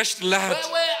that threshed land?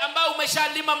 Wewe ambao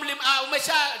umeshalima mlima,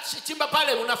 umeshachimba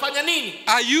pale, unafanya nini?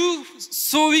 Are you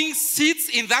sowing seeds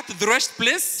in that threshed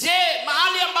place? Je,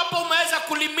 mahali ambapo umeweza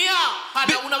kulimia,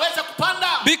 unaweza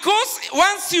kupanda? Because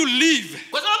once you leave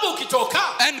Kwa sababu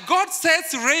ukitoka and God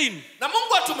sets rain, na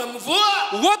Mungu atume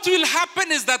mvua, what will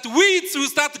happen is that weeds will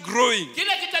start growing.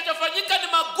 kile kitachofanyika ni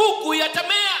magugu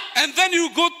yatamea. And then you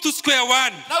go to square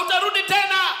one. Na utarudi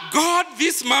tena. God,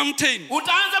 this mountain,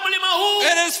 Utaanza mlima huu.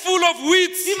 it is full of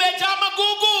weeds. Imejaa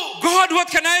magugu. God, what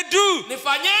can I do?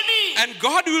 Nifanyeni. And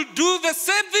God will do the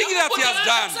same thing that He has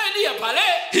done.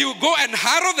 He will go and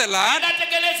harrow the land.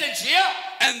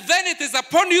 And then it is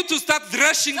upon you to start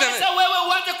threshing the land.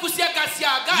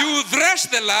 You thresh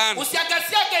the land.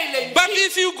 But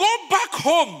if you go back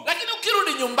home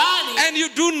and you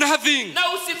do nothing,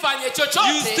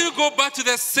 you still go back to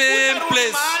the same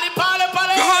place.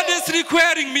 God is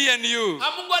requiring me and you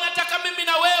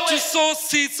to sow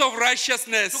seeds of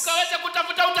righteousness.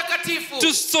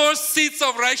 To sow seeds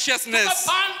of righteousness.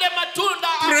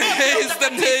 Praise the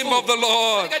name of the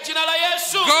Lord.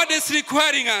 God is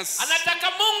requiring us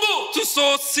to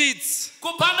sow seeds.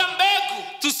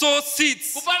 To sow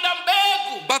seeds.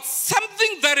 But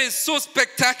something that is so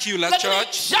spectacular,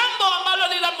 church,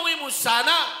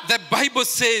 the Bible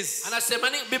says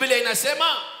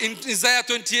in Isaiah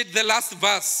 28, the last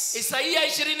verse,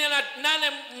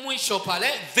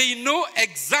 they know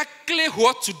exactly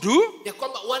what to do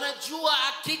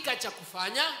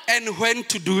and when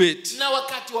to do it.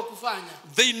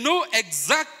 They know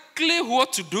exactly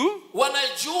what to do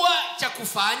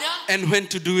and when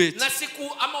to do it.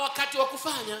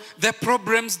 The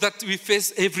problems that we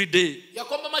face every day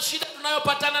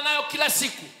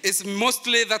is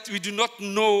mostly that we do not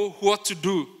know what to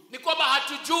do.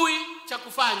 cha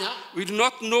kufanya. We do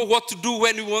not know what to do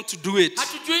when we want to do it.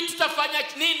 Hatujui tutafanya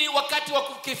nini wakati wa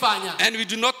kukifanya. And we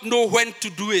do not know when to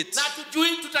do it. Na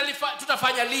hatujui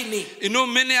tutafanya lini. You know,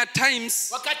 many a times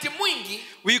Wakati mwingi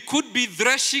we could be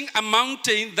threshing a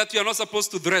mountain that you are not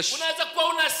supposed to thresh. unaweza kuwa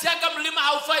unasiaga mlima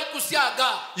haufai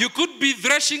kusiaga. You could be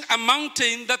threshing a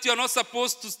mountain that you are not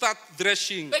supposed to start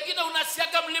threshing. Pengine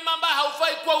unasiaga mlima ambao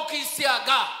haufai kuwa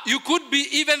ukisiaga. You could be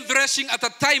even threshing at a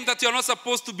time that you are not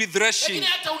supposed to be threshing. Pengine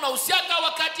hata unausiaga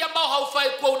wakati ambao haufai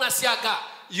kuwa unasiaga.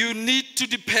 You need to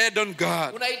depend on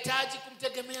God. Unahitaji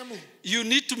kumtegemea Mungu. You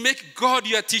need to make God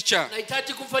your teacher,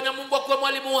 Unahitaji kumfanya Mungu akuwe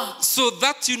mwalimu wako. so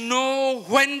that you know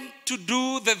when to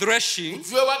do the threshing,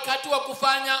 Ujue wakati wa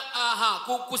kufanya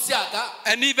kusiaga.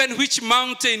 and even which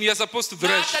mountain you are supposed to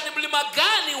Na thresh. hata ni mlima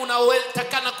gani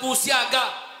unaotakana kuusiaga.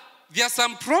 There are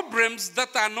some problems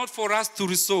that are not for us to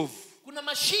resolve. Kuna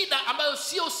mashida ambayo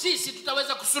sio sisi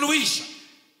tutaweza kusuluhisha.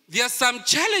 There are some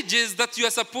challenges that you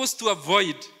are supposed to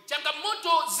avoid. Changamoto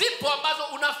zipo ambazo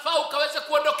unafaa ukaweze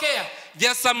kuondokea. There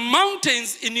are some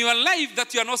mountains in your life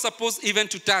that you are not supposed even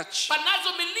to touch.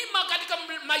 Panazo milima katika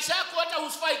maisha yako hata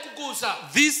husifai kugusa.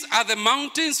 These are the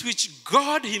mountains which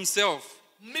God himself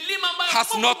Milima ambayo has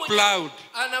Mungu not mwenyewe plowed.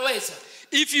 anaweza.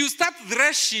 If you start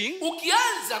threshing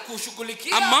Ukianza a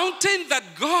kushughulikia mountain that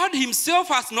God himself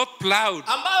has not plowed,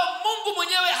 ambayo Mungu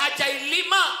mwenyewe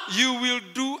hajailima, you will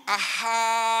do a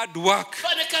hard work.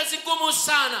 fanya kazi ngumu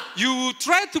sana. You will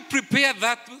try to prepare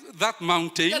that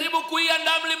mountain. Jaribu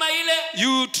kuiandaa mlima ile, You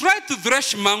will try to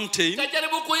thresh mountain,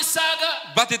 jaribu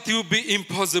kuisaga, but it will be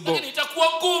impossible. lakini itakuwa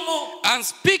ngumu. I'm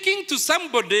speaking to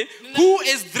somebody who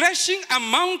is threshing a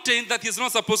mountain that he's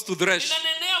not supposed to thresh.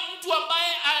 Ninanenea mtu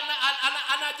ambaye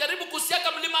anajaribu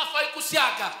kusiaga mlima hafai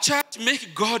kusiaga. Church, make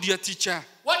God your teacher.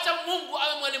 Wacha Mungu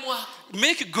awe mwalimu wako.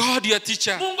 Make God your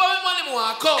teacher. Mungu awe mwalimu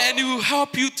wako. And he will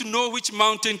help you to know which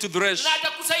mountain to thresh. Na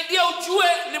atakusaidia ujue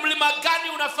ni mlima gani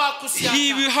unafaa kusiaga.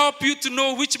 He will help you to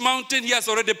know which mountain he has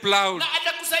already plowed, Na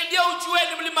atakusaidia ujue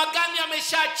ni mlima gani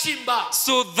ameshachimba.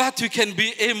 so that you can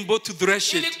be able to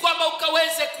thresh Ili it. kwamba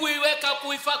ukaweze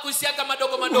kuisiaga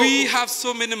madogo madogo. We have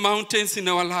so many mountains in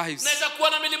our lives, Unaweza kuwa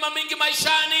na milima mingi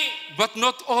maishani, but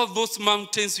not all those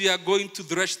mountains we are going to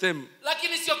thresh them.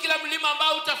 lakini sio kila mlima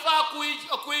ambao utafaa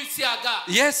kuisiaga.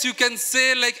 Yes, you can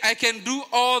say, like, I can do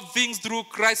all things through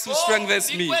Christ who strengthens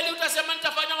Ni me. kweli utasema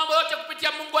nitafanya mambo yote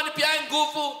kupitia Mungu anipiaye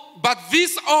nguvu. But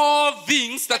these all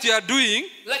things that you are doing,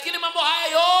 Lakini mambo haya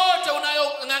yote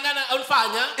unayong'ang'ana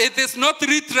unafanya, it is not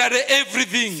literally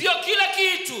everything. sio kila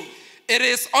kitu. It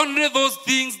is only those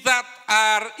things that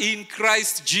are in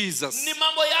Christ Jesus. Ni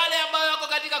mambo yale ambayo yako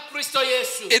katika Kristo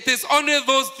Yesu. It is only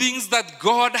those things that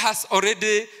God has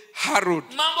already harrowed.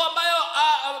 Mambo ambayo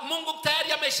Mungu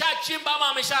tayari ameshachimba ama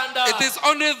ameshaandaa. It is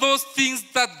only those things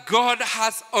that God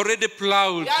has already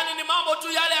plowed. Yaani ni mambo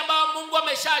tu yale ambayo Mungu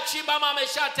ameshachimba ama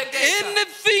ameshatengeza.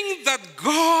 Anything that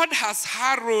God has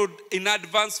harrowed in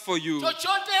advance for you,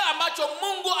 Chochote ambacho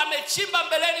Mungu amechimba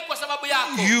mbeleni kwa sababu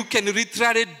yako, you can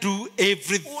literally do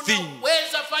everything.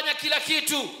 unaweza fanya kila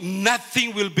kitu.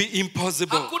 Nothing will be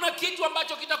impossible. Hakuna kitu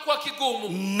ambacho kitakuwa kigumu.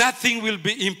 Nothing will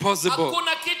be impossible.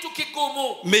 Hakuna kitu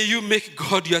kigumu. May you make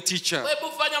God your teacher.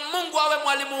 Hebu fanya Mungu awe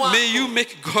mwalimu wako. May you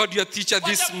make God your teacher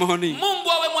this Wacha morning.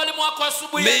 Mungu awe mwalimu wako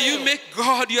asubuhi. May you leo. make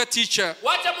God your teacher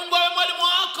Wacha Mungu awe mwalimu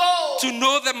wako. to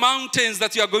know the mountains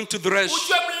that you are going to thresh,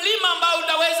 Ujue mlima ambao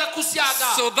unaweza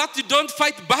kusiaga. so that you don't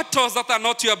fight battles that are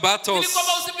not your Ili battles,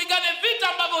 kwamba usipigane vita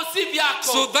ambavyo si vyako.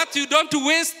 so that you don't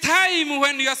waste time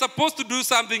when you are supposed to do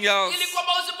something else, Ili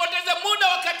kwamba usipoteze muda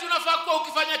wakati unafaa kuwa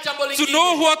ukifanya jambo to lingine.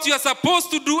 know what you are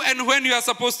supposed to do and when you are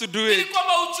supposed to do Ili it.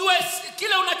 kwamba ujue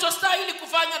kile unachostahili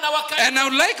kufanya na wakati. And I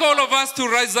would like all of us to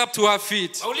rise up to our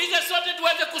feet. Ulize sote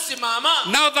tuweze kusimama.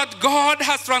 Now that God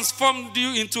has transformed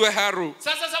you into a Harrow,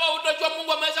 Sasa sababu unajua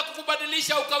Mungu ameweza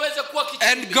kukubadilisha ukaweze kuwa kichungi.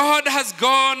 and God has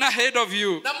gone ahead of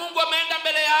you, Na Mungu ameenda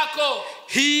mbele yako.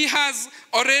 He has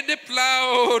already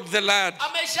plowed the land.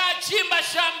 Ameshachimba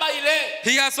shamba ile.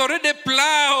 He has already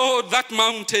plowed that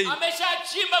mountain.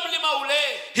 Ameshachimba mlima ule.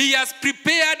 He has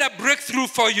prepared a breakthrough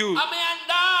for you.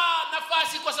 Ameandaa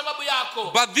nafasi kwa sababu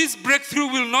yako. But this breakthrough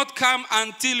will not come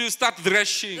until you start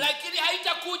threshing. Lakini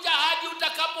haitakuja hadi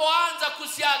utakapoanza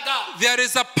kusiaga. There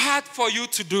is a part for you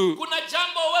to do. Kuna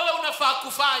jambo wewe unafaa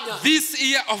kufanya. This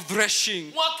year of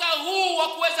threshing, Mwaka huu wa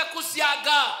kuweza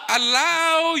kusiaga.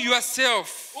 allow yourself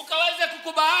Ukaweze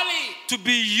kukubali to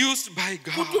be used by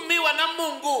God kutumiwa na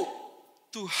Mungu.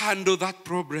 to handle that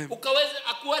problem,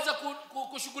 Akuweza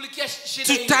kushughulikia shida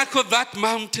to hiyo. tackle that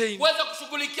mountain. Kuweza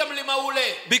kushughulikia mlima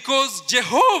ule. Because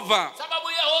Jehovah, Sababu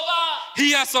Yehova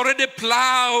He has already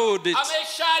plowed it.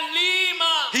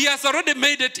 ameshalima. He has already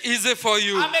made it easy for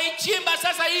you. Ameichimba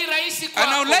sasa hii rahisi rahisi And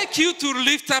I would kwako. like you to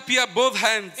lift up your both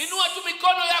hands Inua tu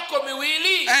mikono yako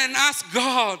miwili and ask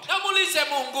God na muulize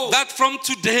Mungu that from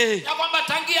today, ya kwamba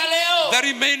tangia leo the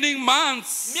remaining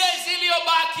months miezi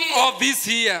iliyobaki of this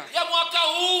year, ya mwaka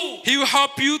huu He will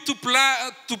help you to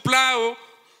plow.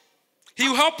 He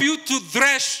will help you to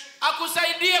thresh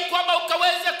akusaidie kwamba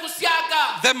ukaweze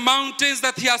kusiaga the mountains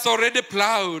that He has already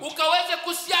plowed. ukaweze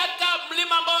kusiaga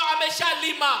mlima ambao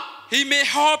ameshalima. He may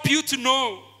help you to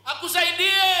know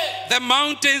Akusaidie the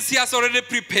mountains He has already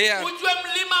prepared ujue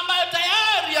mlima ambayo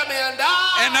tayari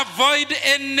ameandaa and avoid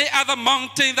any other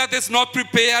mountain that is not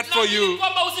prepared for you.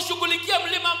 kwamba usishughulikie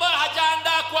mlima ambayo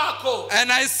hajaandaa kwako.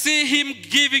 And I see Him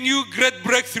giving you great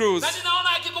breakthroughs Na ninaona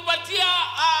akikupatia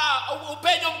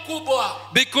upenyo mkubwa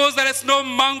because there is no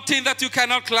mountain that you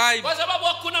cannot climb. kwa sababu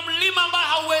hakuna mlima ambao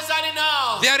hauwezani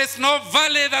nao. There is no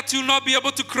valley that you will not be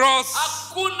able to cross.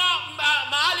 Hakuna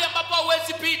mahali ambapo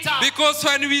hauwezi pita. Because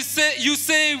when you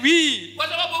say we, Kwa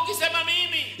sababu ukisema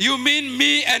mimi you mean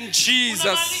me and Jesus.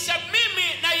 unamaanisha mimi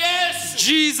na Yesu.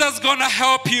 Jesus gonna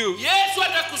help you Yesu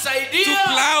atakusaidia to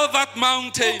plow that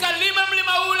mountain. ukalima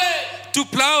mlima ule. To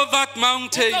plow that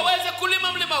mountain. Ukaweze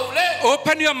kulima mlima ule.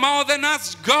 Open your mouth and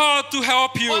ask God to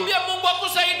help you. Mwambie Mungu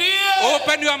akusaidie.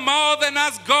 Open your mouth and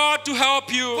ask God to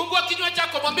help you. Fungua kinywa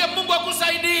chako mwambie Mungu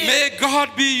akusaidie. May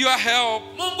God be your help.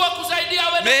 Mungu akusaidie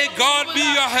wewe. May God be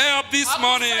your help this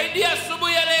morning. Akusaidie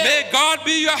asubuhi ya leo. May God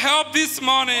be your help this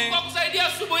morning. Mungu akusaidie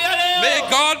asubuhi ya leo. May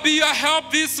God be your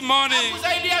help this morning.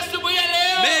 Akusaidie asubuhi ya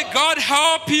leo. May God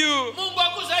help you Mungu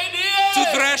akusaidie to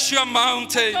thresh your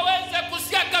mountain. ukaweze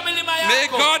kusiaga milima yako. May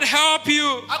God help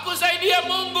you. Akusaidie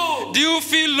Mungu. Do you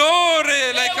feel low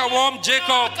like a warm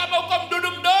Jacob? Kama uko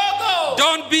mdudu mdogo.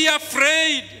 Don't be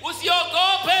afraid.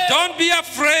 Usiogope. Don't be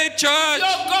afraid, church.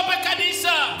 Usiogope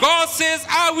kanisa. God says,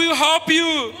 I will help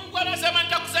you. Mungu anasema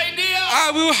nitakusaidia.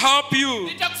 I will help you.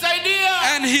 Nitakusaidia.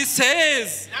 And He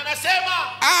says,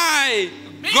 Anasema I,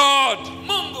 God,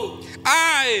 Mungu.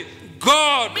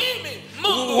 God, Mimi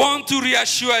Mungu. want to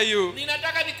reassure you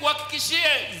Ninataka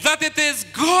nikuhakikishie that it is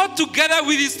God together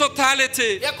with His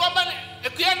totality. ya kwamba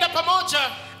kuenda pamoja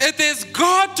It is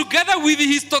God together with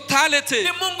His totality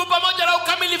ni Mungu pamoja na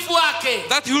ukamilifu wake.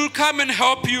 that He will come and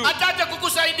help you. Ataja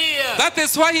kukusaidia. That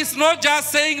is why He's not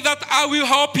just saying that I will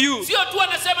help you. Sio tu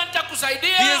anasema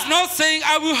nitakusaidia. He is not saying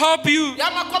I will help you,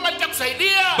 Yama kwamba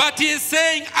nitakusaidia. but He is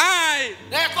saying I,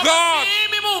 Na ya kwamba God,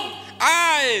 mimi Mungu.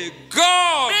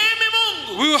 God Mimi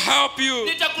Mungu. will help you.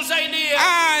 Nitakusaidia.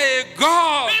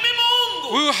 God Mimi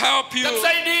Mungu. will help you.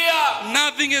 Nitakusaidia.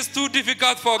 Nothing is too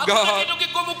difficult for Hakuna God. kitu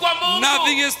kigumu kwa Mungu.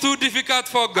 Nothing is too difficult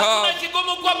for Hakuna God.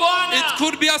 kigumu kwa Bwana. It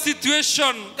could be a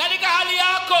situation Katika hali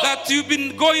yako. that you've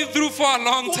been going through for a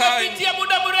long time. Umepitia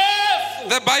muda mrefu.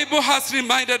 The Bible has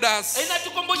reminded us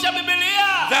Inatukumbusha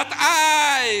Biblia. that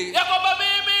I, Ya kwamba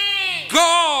mimi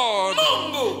God,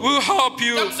 Mungu will help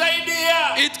you.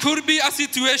 nitakusaidia. It could be a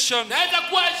situation Naweza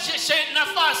kuwa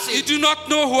nafasi. you do not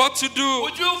know what to do.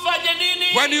 Ujue ufanye nini?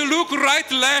 When you look right,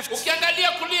 left,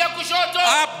 Ukiangalia kulia kushoto.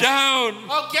 up, down,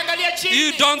 Ukiangalia chini.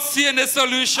 you don't see any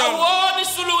solution. Hauoni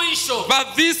suluhisho.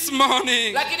 But this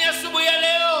morning, Lakini asubuhi ya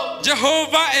leo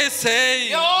Jehovah is saying,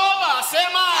 Yehova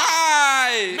asema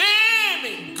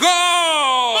mimi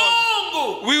God,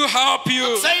 Mungu will help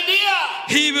you. saidia.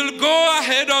 He will go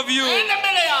ahead of you. Enda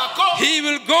mbele yako. He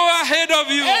will go ahead of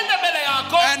you. Enda mbele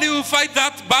yako. And He will fight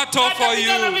that battle for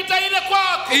Atapigana you. vita ile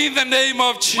kwako. In the name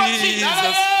of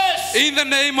Jesus. In the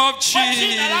name of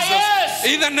Jesus.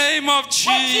 In the name of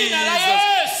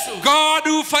Jesus. God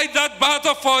will fight that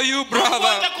battle for you,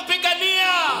 brother.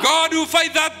 Atakupigania. God will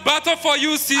fight that battle for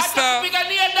you, sister.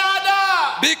 Atakupigania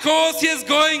dada. Because He is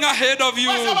going ahead of you.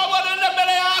 Kwa sababu anaenda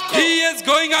mbele yako. He is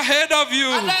going ahead of you.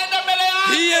 Anaenda mbele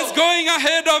yako. He is going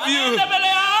ahead of you Anaenda mbele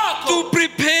yako. to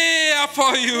prepare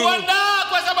for you. Kuandaa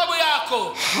kwa sababu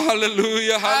yako.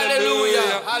 Hallelujah,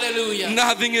 hallelujah. Hallelujah.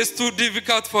 Nothing is too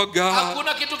difficult for God.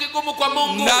 Hakuna kitu kigumu kwa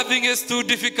Mungu. Nothing is too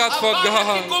difficult for Hapana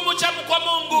God. kigumu chamu kwa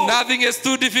Mungu. Nothing is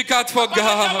too difficult for Hapana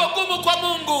jambo God. gumu kwa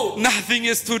Mungu. Nothing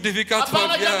is too difficult for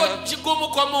Hapana jambo God. jigumu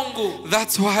kwa Mungu.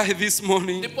 That's why this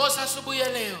morning Ndiposa asubuhi ya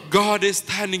leo God is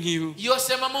turning you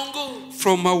yosema Mungu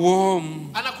from a worm.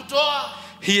 anakutoa,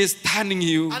 He is turning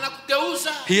you.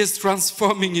 anakugeuza, He is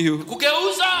transforming you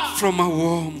kugeuza from a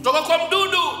worm kutoka kwa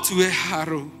mdudu to a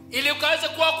harrow. ili ukaweze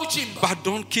kuwa kuchimba. But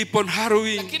don't keep on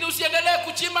harrowing. Lakini usiendelee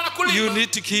kuchimba na You kulima.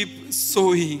 need to keep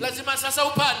sowing. Lazima sasa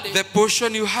upande. The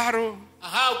portion you harrow,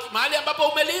 Mahali ambapo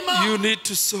umelima you need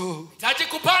to sow. hitaji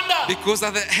kupanda. Because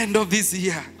at the end of this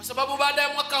year, Kwa sababu baada ya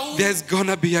mwaka huu there's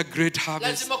gonna be a great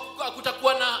harvest. lazima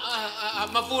kutakuwa na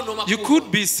mavuno makubwa. You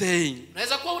could be saying,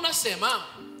 Unaweza kuwa unasema,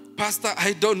 Pastor,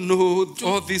 I don't know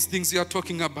all these things you are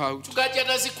talking about. mchungaji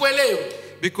anazikuelewa.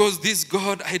 Because this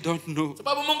God I don't know.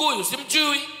 Sababu Mungu huyu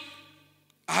simjui.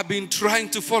 I've been trying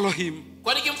to follow him.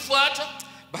 Kwa nikimfuata.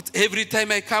 But every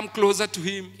time I come closer to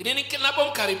him,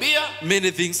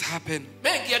 many things happen.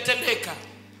 Mengi yatendeka.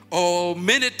 Or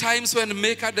many times when I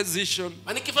make a decision,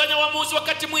 Nikifanya uamuzi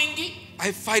wakati mwingi,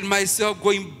 I find myself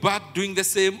going back doing the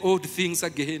same old things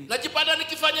again. Najipata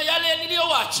nikifanya yale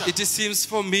niliyowacha. It seems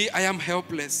for me I am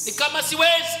helpless. Ni kama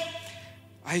siwezi.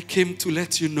 I came to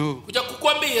let you know. Kuja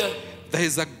kukuambia. There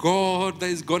is a God that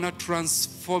is going to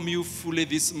transform you fully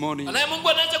this morning. Anaye Mungu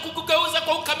anaweza kukugeuza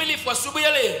kwa ukamilifu asubuhi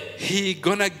ya leo. He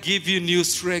going to give you new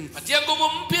strength. Atia nguvu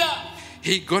mpya.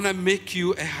 He going to make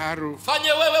you a Harrow.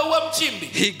 Fanye wewe uwe mchimbi.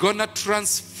 He going to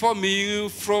transform you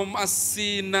from a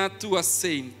sinner to a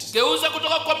saint. Geuza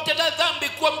kutoka kwa mtenda dhambi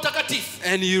kuwa mtakatifu.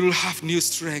 And you'll have new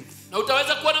strength. Na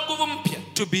utaweza kuwa na nguvu mpya.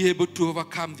 To be able to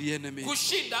overcome the enemy.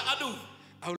 Kushinda adui.